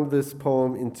transformed this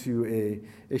poem into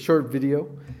a short video,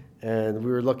 and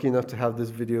we were lucky enough to have this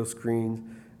video screened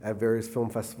at various film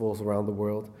festivals around the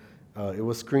world. It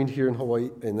was screened here in Hawaii,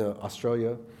 in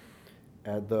Australia,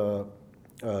 at the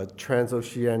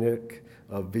Transoceanic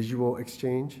Visual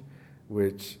Exchange,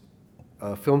 which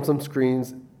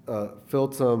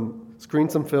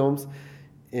screened some films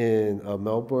in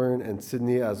Melbourne and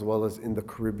Sydney, as well as in the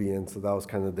Caribbean. So that was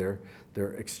kind of their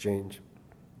exchange.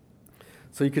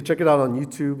 So you could check it out on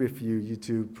YouTube if you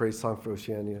YouTube Praise Song for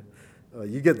Oceania.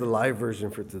 You get the live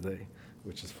version for today,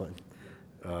 which is fun.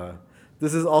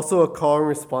 This is also a call and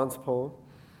response poem.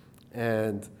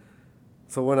 And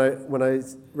so when I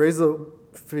raise the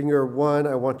finger 1,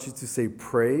 I want you to say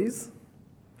praise,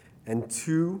 and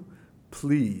 2,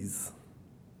 please.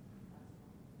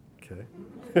 Okay.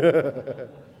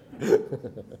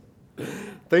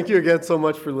 Thank you again so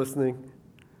much for listening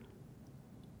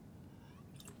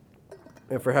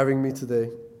and for having me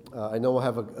today. I know we'll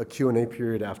have a Q&A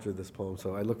period after this poem,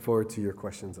 so I look forward to your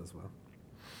questions as well.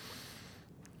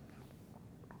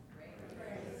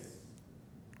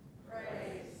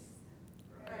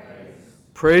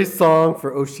 Praise song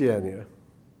for Oceania.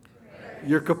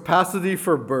 Your capacity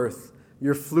for birth,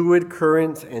 your fluid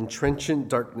currents and trenchant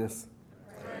darkness,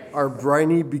 our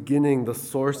briny beginning, the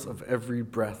source of every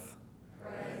breath.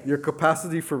 Your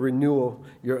capacity for renewal,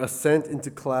 your ascent into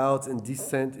clouds and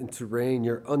descent into rain,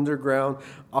 your underground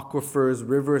aquifers,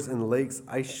 rivers and lakes,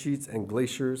 ice sheets and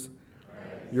glaciers,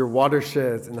 your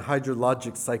watersheds and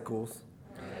hydrologic cycles,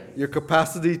 your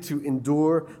capacity to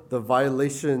endure the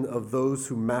violation of those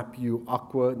who map you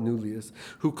aqua nullius,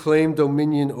 who claim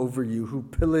dominion over you, who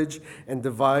pillage and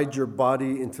divide your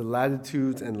body into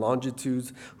latitudes and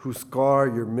longitudes, who scar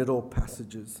your middle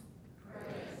passages.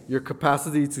 Your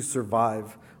capacity to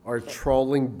survive, our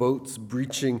trawling boats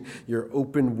breaching your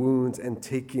open wounds and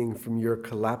taking from your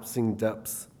collapsing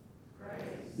depths.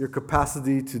 Your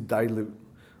capacity to dilute,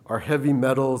 our heavy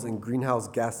metals and greenhouse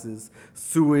gases,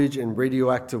 sewage and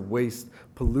radioactive waste,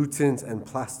 pollutants and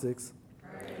plastics.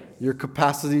 Your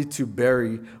capacity to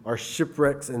bury, our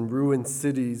shipwrecks and ruined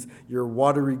cities, your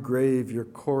watery grave, your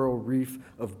coral reef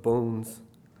of bones.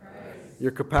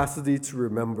 Your capacity to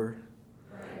remember,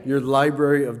 your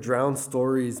library of drowned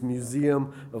stories,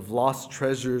 museum of lost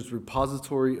treasures,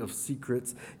 repository of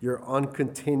secrets, your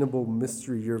uncontainable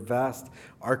mystery, your vast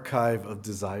archive of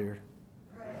desire.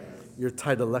 Your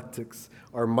tidalectics,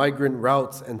 our migrant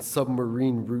routes and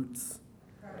submarine routes.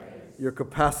 Your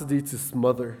capacity to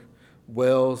smother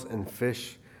whales and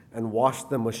fish and wash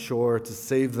them ashore to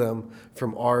save them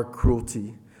from our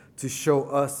cruelty, to show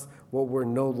us what we're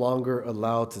no longer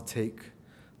allowed to take,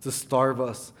 to starve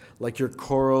us like your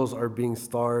corals are being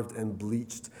starved and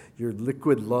bleached, your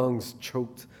liquid lungs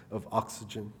choked of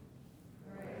oxygen.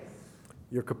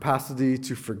 Your capacity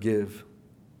to forgive.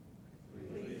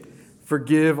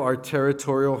 Forgive our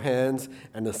territorial hands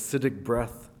and acidic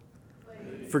breath.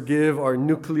 Forgive our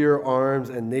nuclear arms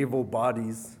and naval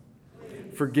bodies.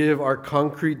 Forgive our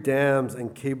concrete dams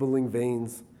and cabling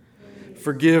veins.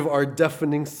 Forgive our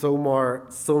deafening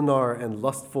sonar and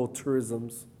lustful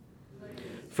tourisms.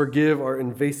 Forgive our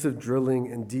invasive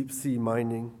drilling and deep-sea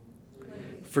mining.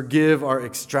 Forgive our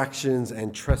extractions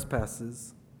and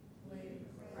trespasses.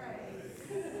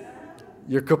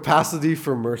 Your capacity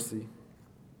for mercy.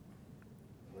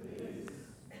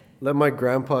 Let my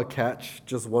grandpa catch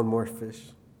just one more fish.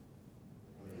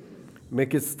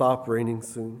 Make it stop raining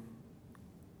soon.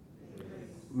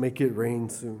 Make it rain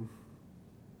soon.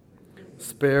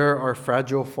 Spare our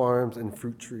fragile farms and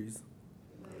fruit trees.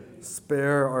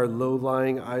 Spare our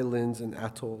low-lying islands and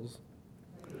atolls.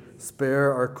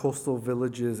 Spare our coastal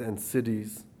villages and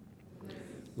cities.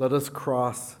 Let us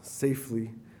cross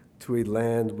safely to a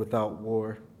land without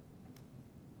war.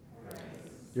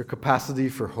 Your capacity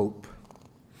for hope.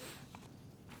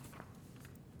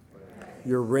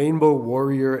 Your rainbow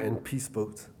warrior and peace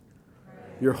boat,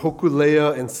 your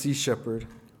Hokulea and sea shepherd,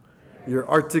 your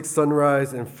Arctic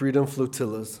sunrise and freedom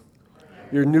flotillas,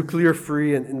 your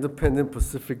nuclear-free and independent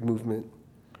Pacific movement,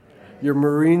 your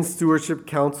marine stewardship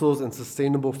councils and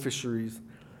sustainable fisheries,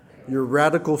 your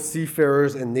radical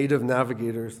seafarers and native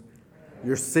navigators,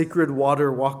 your sacred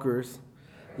water walkers,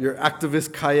 your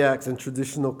activist kayaks and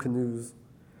traditional canoes,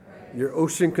 your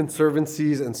ocean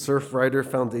conservancies and surf rider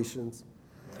foundations,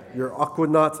 your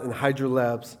aquanauts and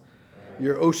hydrolabs,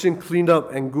 your ocean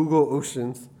cleanup and Google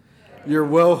Oceans, your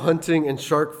whale hunting and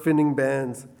shark finning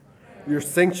bands, your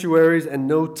sanctuaries and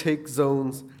no-take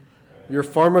zones, your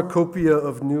pharmacopoeia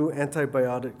of new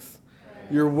antibiotics,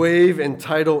 your wave and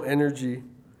tidal energy,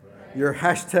 your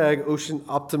hashtag ocean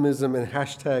optimism and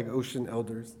hashtag ocean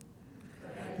elders,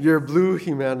 your blue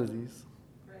humanities,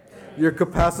 your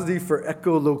capacity for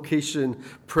echolocation,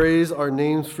 praise our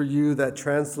names for you that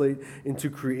translate into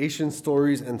creation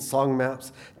stories and song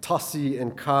maps, Tasi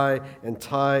and Kai and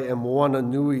Tai and Moana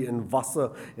Nui and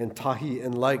Vasa and Tahi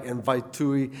and Like and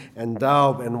Vaitui and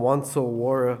Daub and Wanso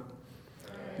Wara.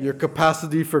 Your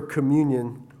capacity for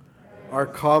communion, our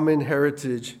common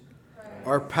heritage,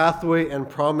 our pathway and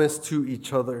promise to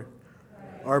each other,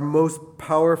 our most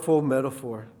powerful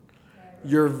metaphor,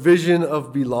 your vision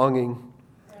of belonging,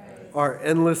 our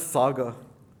endless saga,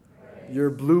 your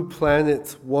blue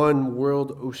planet, one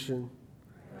world ocean,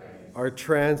 our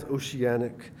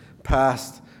transoceanic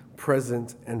past,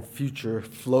 present, and future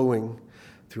flowing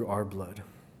through our blood.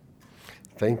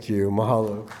 Thank you.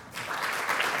 Mahalo.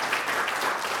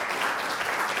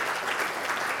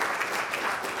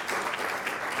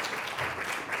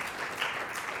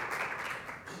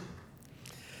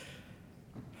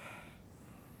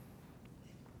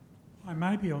 I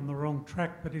may be on the wrong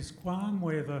track, but is Guam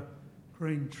where the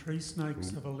green tree snakes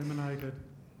have eliminated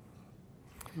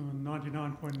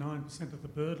 99.9% of the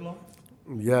bird life?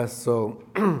 Yes, so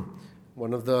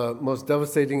one of the most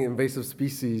devastating invasive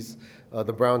species,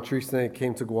 the brown tree snake,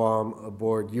 came to Guam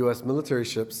aboard U.S. military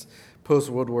ships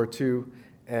post-World War II,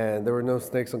 and there were no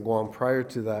snakes on Guam prior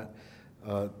to that.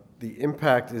 The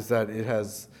impact is that it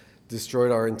has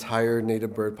destroyed our entire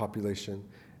native bird population,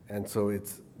 and so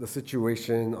the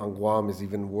situation on Guam is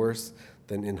even worse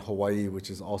than in Hawaii, which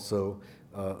is also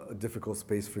a difficult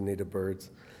space for native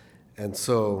birds. And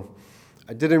so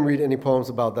I didn't read any poems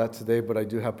about that today, but I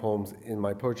do have poems in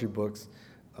my poetry books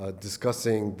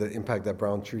discussing the impact that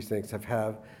brown tree snakes have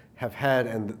had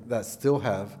and that still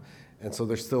have. And so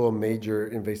they're still a major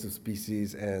invasive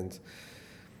species, and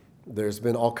there's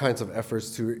been all kinds of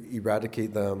efforts to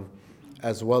eradicate them,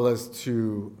 as well as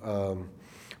to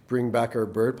bring back our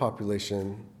bird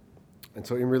population. And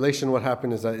so in relation, what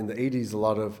happened is that in the 80s, a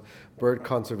lot of bird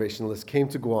conservationists came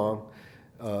to Guam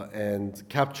and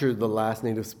captured the last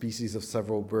native species of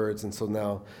several birds. And so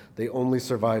now they only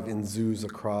survive in zoos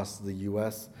across the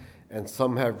U.S. And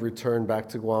some have returned back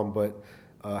to Guam, but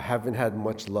haven't had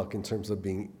much luck in terms of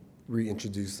being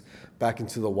reintroduced back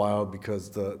into the wild, because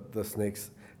the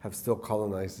snakes have still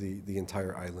colonized the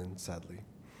entire island, sadly.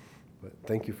 But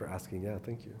thank you for asking. Yeah,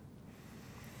 thank you.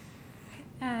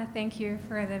 Thank you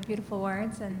for the beautiful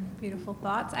words and beautiful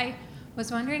thoughts. I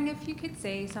was wondering if you could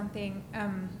say something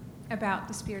about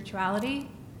the spirituality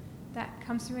that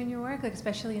comes through in your work, like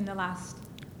especially in the last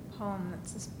poem.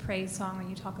 That's this praise song when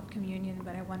you talk of communion,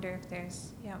 but I wonder if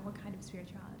there's, what kind of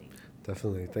spirituality?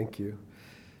 Definitely, thank you.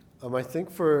 I think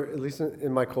at least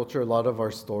in my culture, a lot of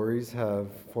our stories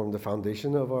have formed the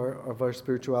foundation of our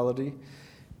spirituality,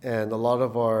 and a lot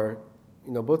of our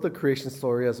both the creation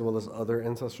story as well as other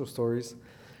ancestral stories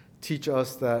teach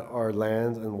us that our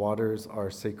lands and waters are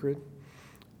sacred,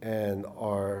 and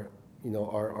our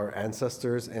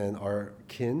ancestors and our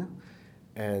kin,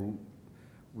 and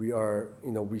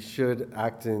we should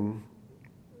act in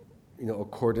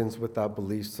accordance with that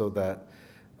belief, so that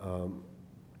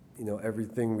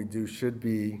everything we do should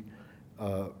be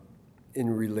in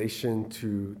relation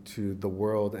to the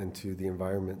world and to the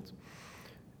environment.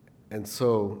 And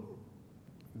so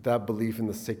that belief in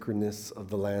the sacredness of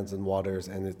the lands and waters,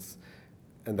 and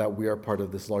that we are part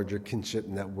of this larger kinship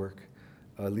network,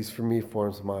 at least for me,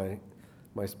 forms my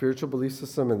spiritual belief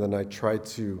system, and then I try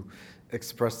to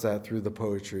express that through the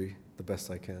poetry the best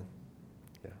I can.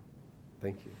 Yeah,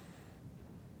 thank you.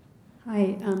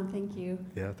 Hi, thank you.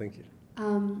 Yeah, thank you.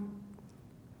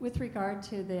 With regard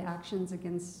to the actions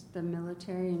against the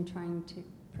military and trying to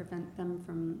prevent them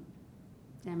from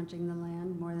damaging the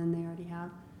land more than they already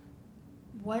have,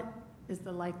 what is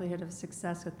the likelihood of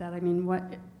success with that? I mean,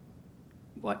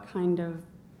 what kind of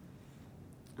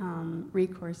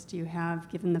recourse do you have,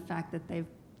 given the fact that they've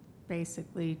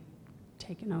basically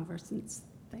taken over since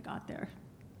they got there?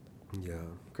 Yeah,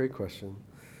 great question.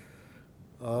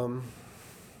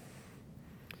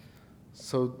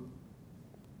 So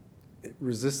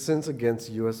resistance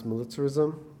against U.S.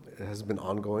 militarism has been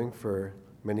ongoing for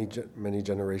many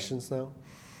generations now.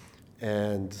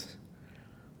 And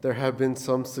there have been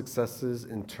some successes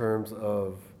in terms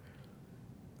of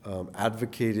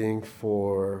advocating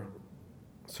for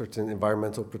certain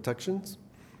environmental protections.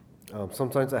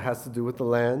 Sometimes it has to do with the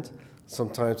land.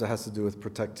 Sometimes it has to do with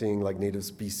protecting like native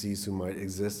species who might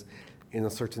exist in a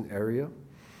certain area.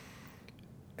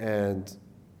 And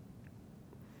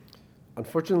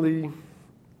unfortunately,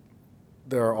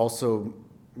 there are also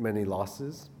many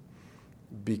losses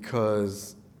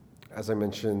because, as I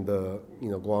mentioned,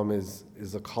 Guam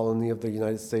is a colony of the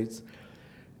United States,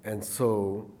 and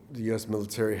so the U.S.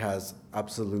 military has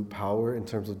absolute power in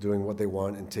terms of doing what they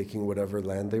want and taking whatever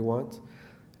land they want,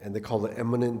 and they call it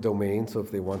eminent domain. So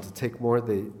if they want to take more,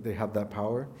 they have that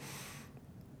power.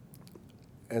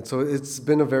 And so it's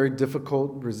been a very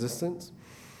difficult resistance.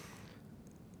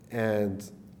 And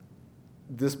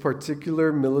this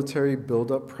particular military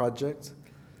buildup project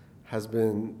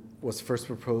was first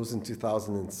proposed in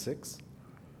 2006,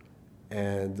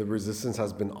 and the resistance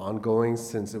has been ongoing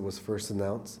since it was first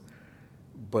announced.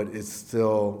 But it's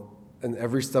still, in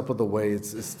every step of the way,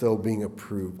 it's still being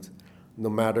approved, no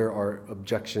matter our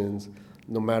objections,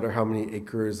 no matter how many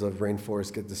acres of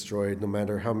rainforest get destroyed, no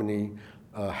matter how many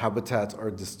habitats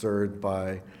are disturbed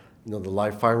by the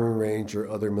live firing range or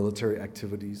other military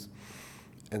activities.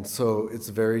 And so it's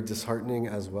very disheartening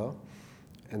as well.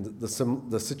 And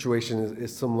the situation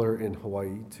is similar in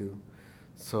Hawaii too.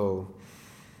 So,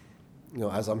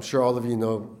 as I'm sure all of you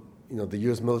know, the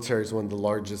U.S. military is one of the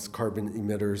largest carbon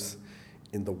emitters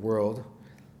in the world,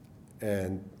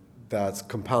 and that's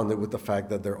compounded with the fact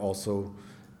that they're also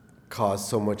caused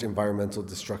so much environmental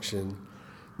destruction,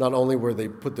 not only where they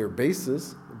put their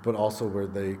bases, but also where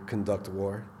they conduct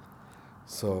war.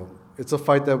 So it's a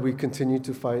fight that we continue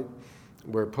to fight,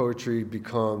 where poetry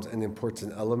becomes an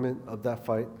important element of that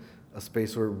fight, a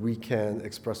space where we can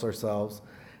express ourselves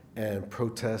and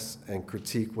protest and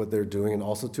critique what they're doing, and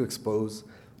also to expose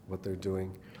what they're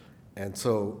doing. And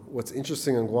so what's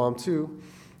interesting in Guam too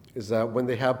is that when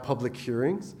they have public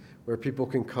hearings where people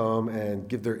can come and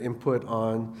give their input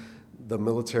on the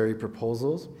military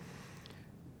proposals,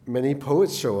 many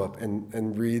poets show up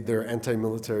and read their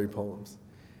anti-military poems.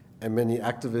 And many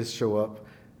activists show up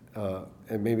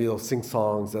and maybe they'll sing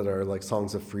songs that are like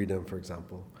songs of freedom, for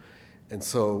example. And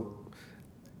so,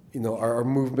 our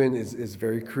movement is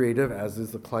very creative, as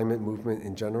is the climate movement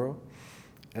in general.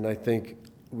 And I think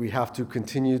we have to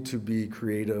continue to be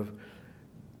creative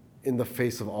in the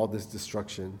face of all this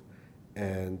destruction.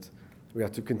 And we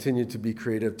have to continue to be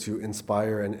creative to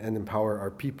inspire and empower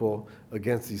our people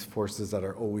against these forces that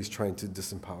are always trying to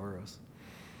disempower us.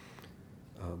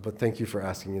 But thank you for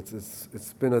asking.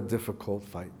 It's been a difficult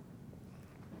fight.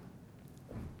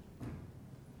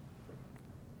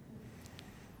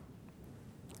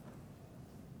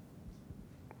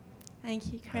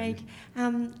 Thank you, Craig.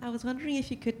 I was wondering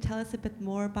if you could tell us a bit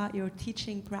more about your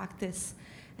teaching practice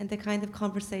and the kind of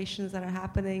conversations that are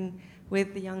happening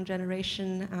with the young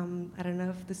generation. I don't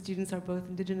know if the students are both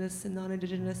Indigenous and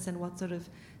non-Indigenous, and what sort of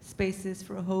spaces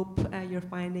for hope you're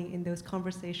finding in those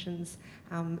conversations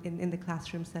in the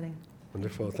classroom setting.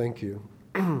 Wonderful, thank you.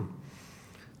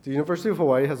 The University of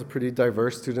Hawaii has a pretty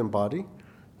diverse student body,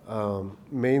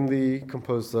 mainly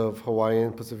composed of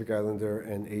Hawaiian, Pacific Islander,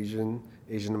 and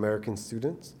Asian American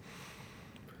students.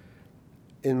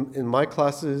 In my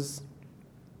classes,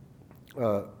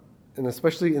 and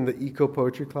especially in the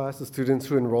eco-poetry class, the students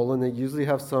who enroll in it usually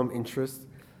have some interest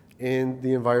in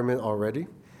the environment already.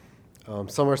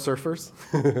 Some are surfers.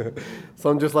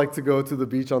 Some just like to go to the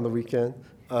beach on the weekend.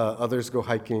 Others go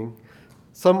hiking.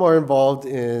 Some are involved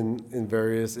in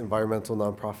various environmental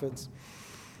nonprofits.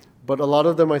 But a lot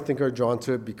of them, I think, are drawn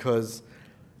to it because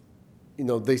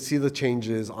they see the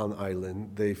changes on the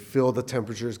island. They feel the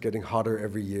temperatures getting hotter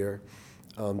every year.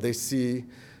 They see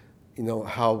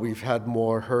how we've had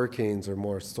more hurricanes or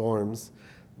more storms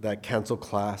that cancel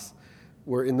class.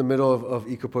 We're in the middle of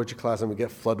eco-poetry class and we get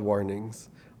flood warnings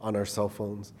on our cell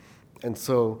phones. And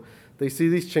so they see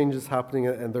these changes happening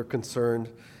and they're concerned.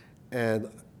 And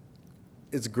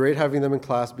it's great having them in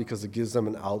class because it gives them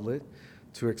an outlet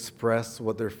to express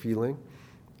what they're feeling,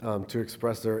 to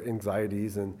express their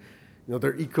anxieties and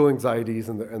their eco-anxieties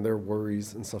and their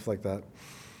worries and stuff like that.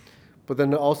 But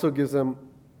then it also gives them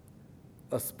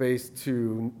a space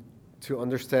to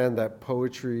understand that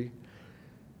poetry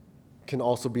can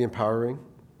also be empowering,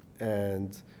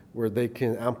 and where they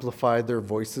can amplify their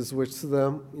voices, which to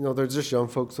them, they're just young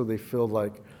folks, so they feel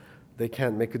like they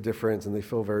can't make a difference and they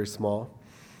feel very small.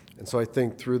 And so I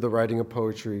think through the writing of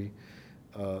poetry,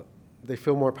 they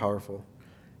feel more powerful.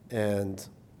 And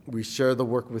we share the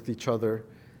work with each other.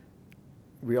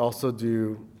 We also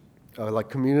do like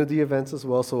community events as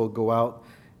well. So we'll go out,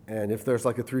 and if there's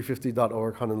like a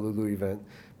 350.org Honolulu event,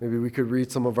 maybe we could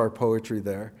read some of our poetry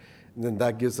there. And then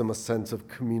that gives them a sense of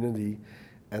community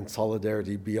and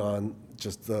solidarity beyond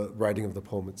just the writing of the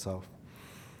poem itself.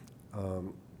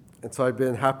 And so I've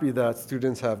been happy that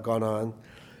students have gone on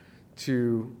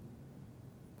to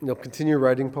continue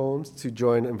writing poems, to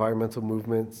join environmental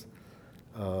movements,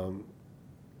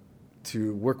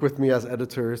 to work with me as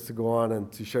editors, to go on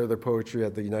and to share their poetry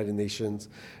at the United Nations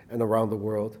and around the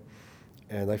world.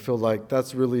 And I feel like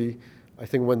that's really, I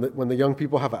think when the young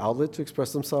people have an outlet to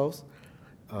express themselves,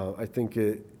 I think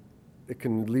it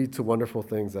can lead to wonderful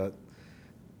things that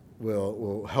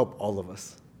will help all of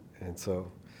us. And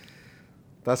so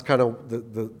that's kind of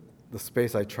the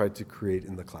space I tried to create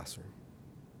in the classroom.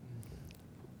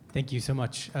 Thank you so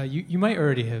much. You might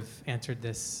already have answered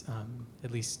this,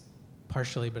 at least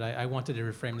partially, but I wanted to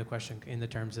reframe the question in the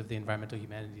terms of the environmental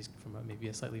humanities from maybe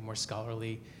a slightly more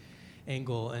scholarly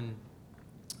angle. And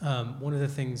one of the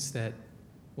things that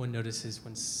one notices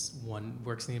when one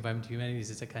works in the environmental humanities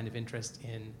is a kind of interest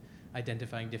in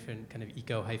identifying different kind of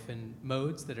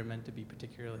eco-modes that are meant to be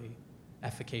particularly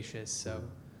efficacious. So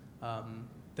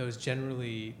those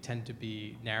generally tend to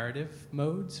be narrative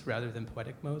modes rather than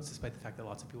poetic modes, despite the fact that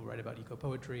lots of people write about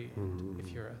eco-poetry. And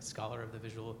if you're a scholar of the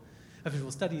visual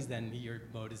studies, then your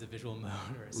mode is a visual mode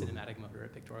or a cinematic mode or a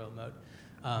pictorial mode.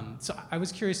 So I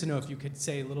was curious to know if you could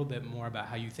say a little bit more about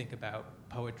how you think about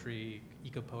poetry,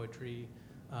 eco-poetry.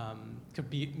 Could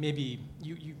be maybe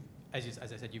you as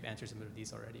I said, you've answered some of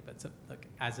these already, but like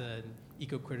as an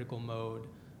eco-critical mode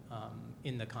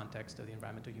in the context of the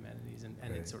environmental humanities and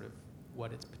Right. it's sort of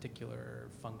what its particular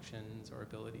functions or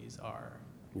abilities are.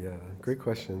 Yeah, great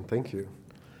question. Thank you.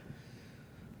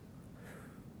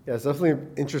 Yeah, it's definitely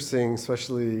interesting,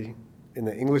 especially in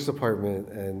the English department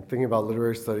and thinking about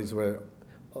literary studies where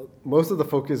most of the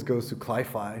focus goes to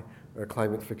cli-fi or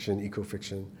climate fiction,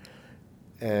 eco-fiction,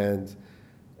 and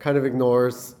kind of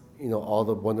ignores, all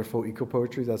the wonderful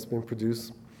eco-poetry that's been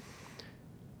produced.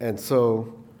 And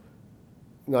so,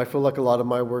 I feel like a lot of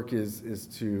my work is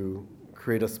to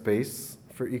create a space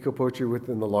for eco-poetry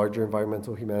within the larger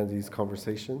environmental humanities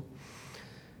conversation.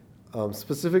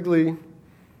 Specifically,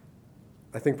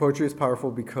 I think poetry is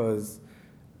powerful because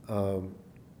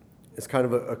it's kind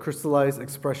of a crystallized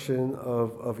expression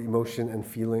of emotion and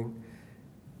feeling.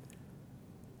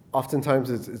 Oftentimes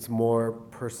it's more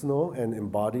personal and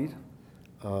embodied,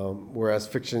 whereas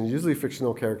fiction, usually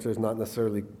fictional characters, not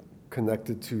necessarily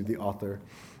connected to the author.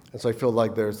 And so I feel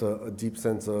like there's a deep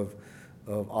sense of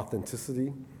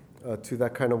authenticity to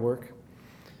that kind of work.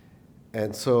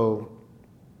 And so,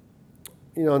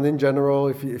 and in general,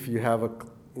 if you have a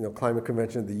climate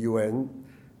convention at the UN,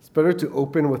 it's better to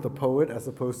open with a poet as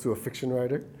opposed to a fiction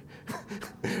writer,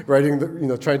 writing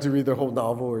trying to read their whole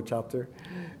novel or chapter.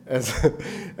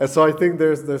 And so I think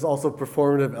there's also a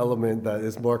performative element that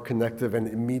is more connective and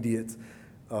immediate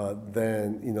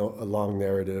than a long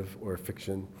narrative or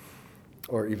fiction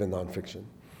or even nonfiction.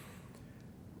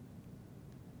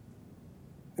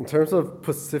 In terms of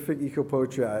Pacific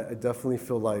eco-poetry, I definitely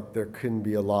feel like there can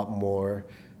be a lot more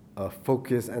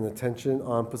focus and attention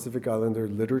on Pacific Islander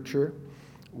literature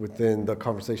within the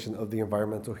conversation of the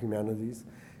environmental humanities.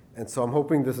 And so I'm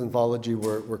hoping this anthology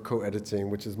we're co-editing,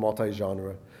 which is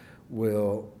multi-genre,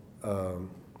 will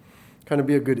kind of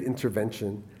be a good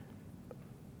intervention,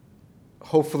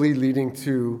 hopefully leading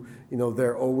to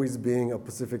there always being a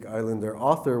Pacific Islander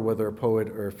author, whether a poet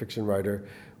or a fiction writer,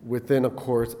 within a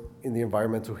course in the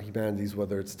environmental humanities,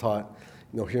 whether it's taught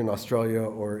here in Australia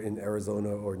or in Arizona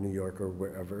or New York or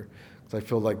wherever. Because I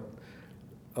feel like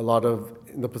a lot of,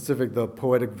 in the Pacific, the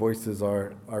poetic voices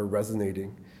are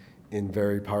resonating in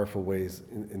very powerful ways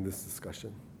in this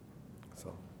discussion.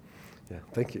 So, yeah,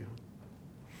 thank you.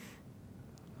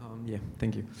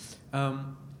 Thank you.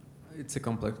 It's a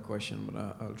complex question,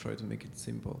 but I'll try to make it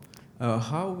simple.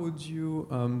 How would you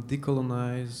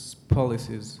decolonize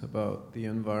policies about the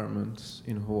environment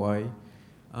in Hawaii?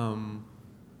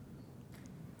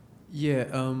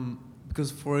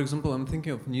 Because, for example, I'm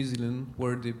thinking of New Zealand,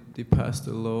 where they passed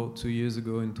a law 2 years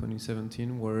ago in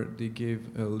 2017, where they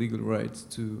gave legal rights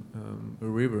to a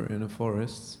river and a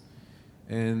forest,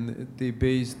 and they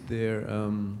based their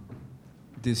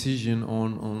decision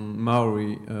on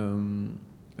Maori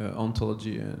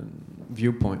ontology and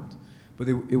viewpoint. But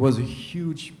it was a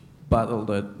huge battle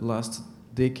that lasted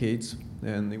decades,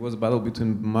 and it was a battle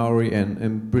between Maori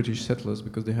and British settlers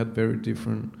because they had very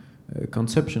different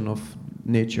conception of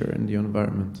nature and the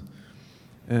environment.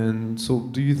 And so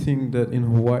do you think that in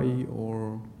Hawaii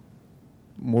or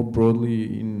more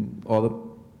broadly in other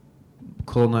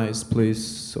colonized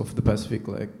places of the Pacific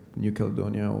like New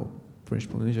Caledonia or French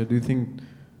Polynesia. Do you think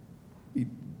it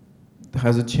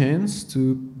has a chance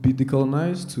to be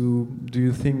decolonized? Do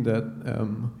you think that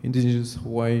indigenous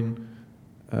Hawaiian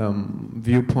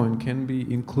viewpoint can be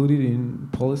included in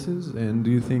policies? And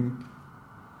do you think?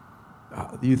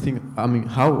 I mean,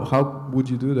 how would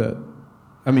you do that?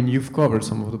 I mean, you've covered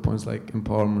some of the points like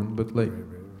empowerment, but like,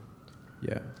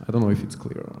 yeah, I don't know if it's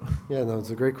clear or not. Yeah, no,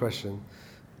 it's a great question.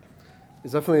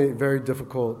 It's definitely very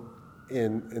difficult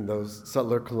in those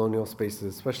settler colonial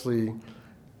spaces, especially,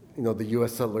 the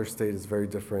U.S. settler state is very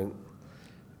different,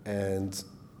 and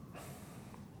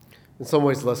in some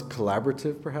ways less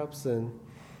collaborative, perhaps, than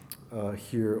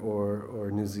here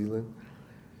or New Zealand.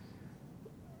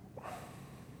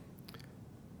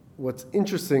 What's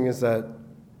interesting is that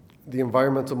the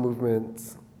environmental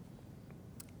movement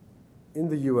in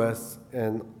the U.S.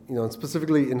 and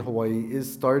specifically in Hawaii is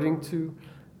starting to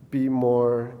be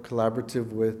more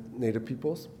collaborative with Native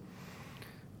peoples.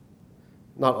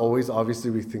 Not always,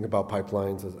 obviously. We think about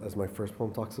pipelines, as my first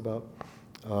poem talks about.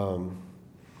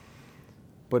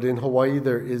 But in Hawaii,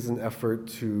 there is an effort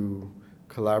to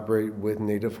collaborate with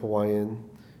Native Hawaiian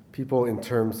people in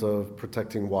terms of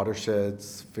protecting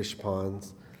watersheds, fish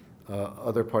ponds,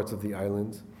 other parts of the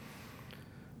island.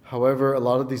 However, a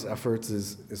lot of these efforts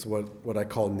is what I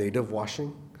call native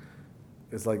washing.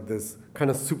 It's like this kind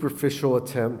of superficial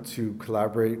attempt to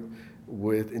collaborate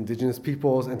with indigenous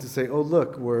peoples and to say, oh,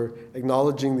 look, we're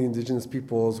acknowledging the indigenous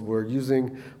peoples, we're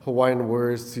using Hawaiian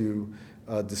words to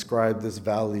describe this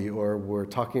valley, or we're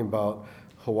talking about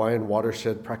Hawaiian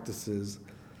watershed practices.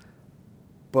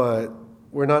 But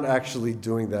we're not actually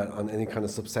doing that on any kind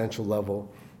of substantial level.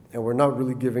 And we're not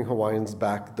really giving Hawaiians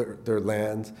back their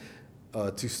land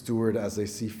to steward as they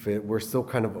see fit. We're still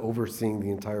kind of overseeing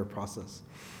the entire process.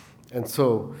 And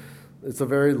so it's a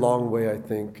very long way, I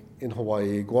think, in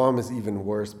Hawaii. Guam is even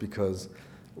worse because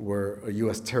we're a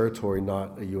U.S. territory,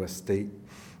 not a U.S. state.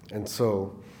 And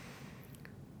so,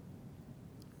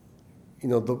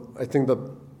 I think the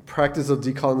practice of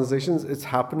decolonization, it's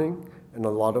happening, and a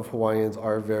lot of Hawaiians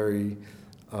are very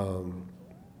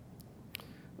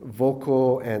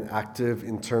vocal and active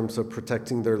in terms of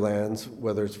protecting their lands,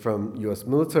 whether it's from U.S.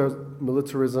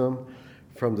 militarism,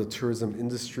 from the tourism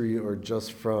industry, or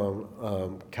just from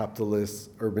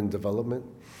capitalist urban development.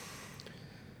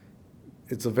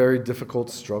 It's a very difficult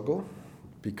struggle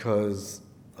because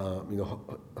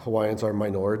Hawaiians are a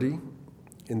minority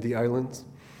in the islands,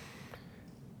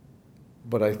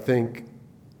 but I think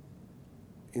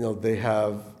they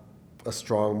have a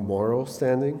strong moral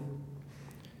standing.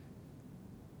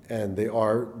 And the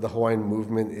Hawaiian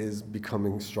movement is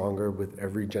becoming stronger with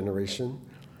every generation.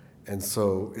 And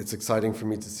so it's exciting for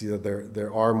me to see that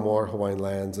there are more Hawaiian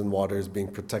lands and waters being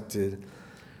protected,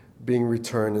 being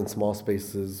returned in small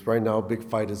spaces. Right now, a big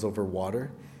fight is over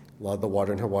water. A lot of the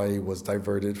water in Hawaii was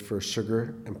diverted for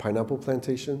sugar and pineapple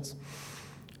plantations.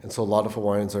 And so a lot of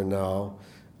Hawaiians are now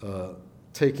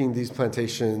taking these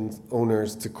plantation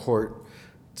owners to court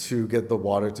to get the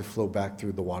water to flow back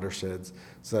through the watersheds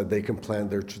so that they can plant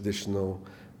their traditional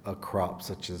crops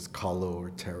such as kalo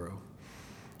or taro.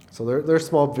 So there are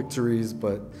small victories,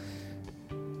 but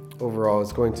overall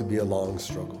it's going to be a long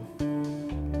struggle.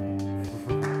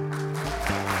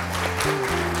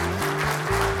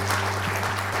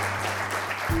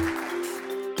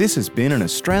 This has been an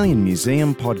Australian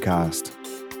Museum podcast.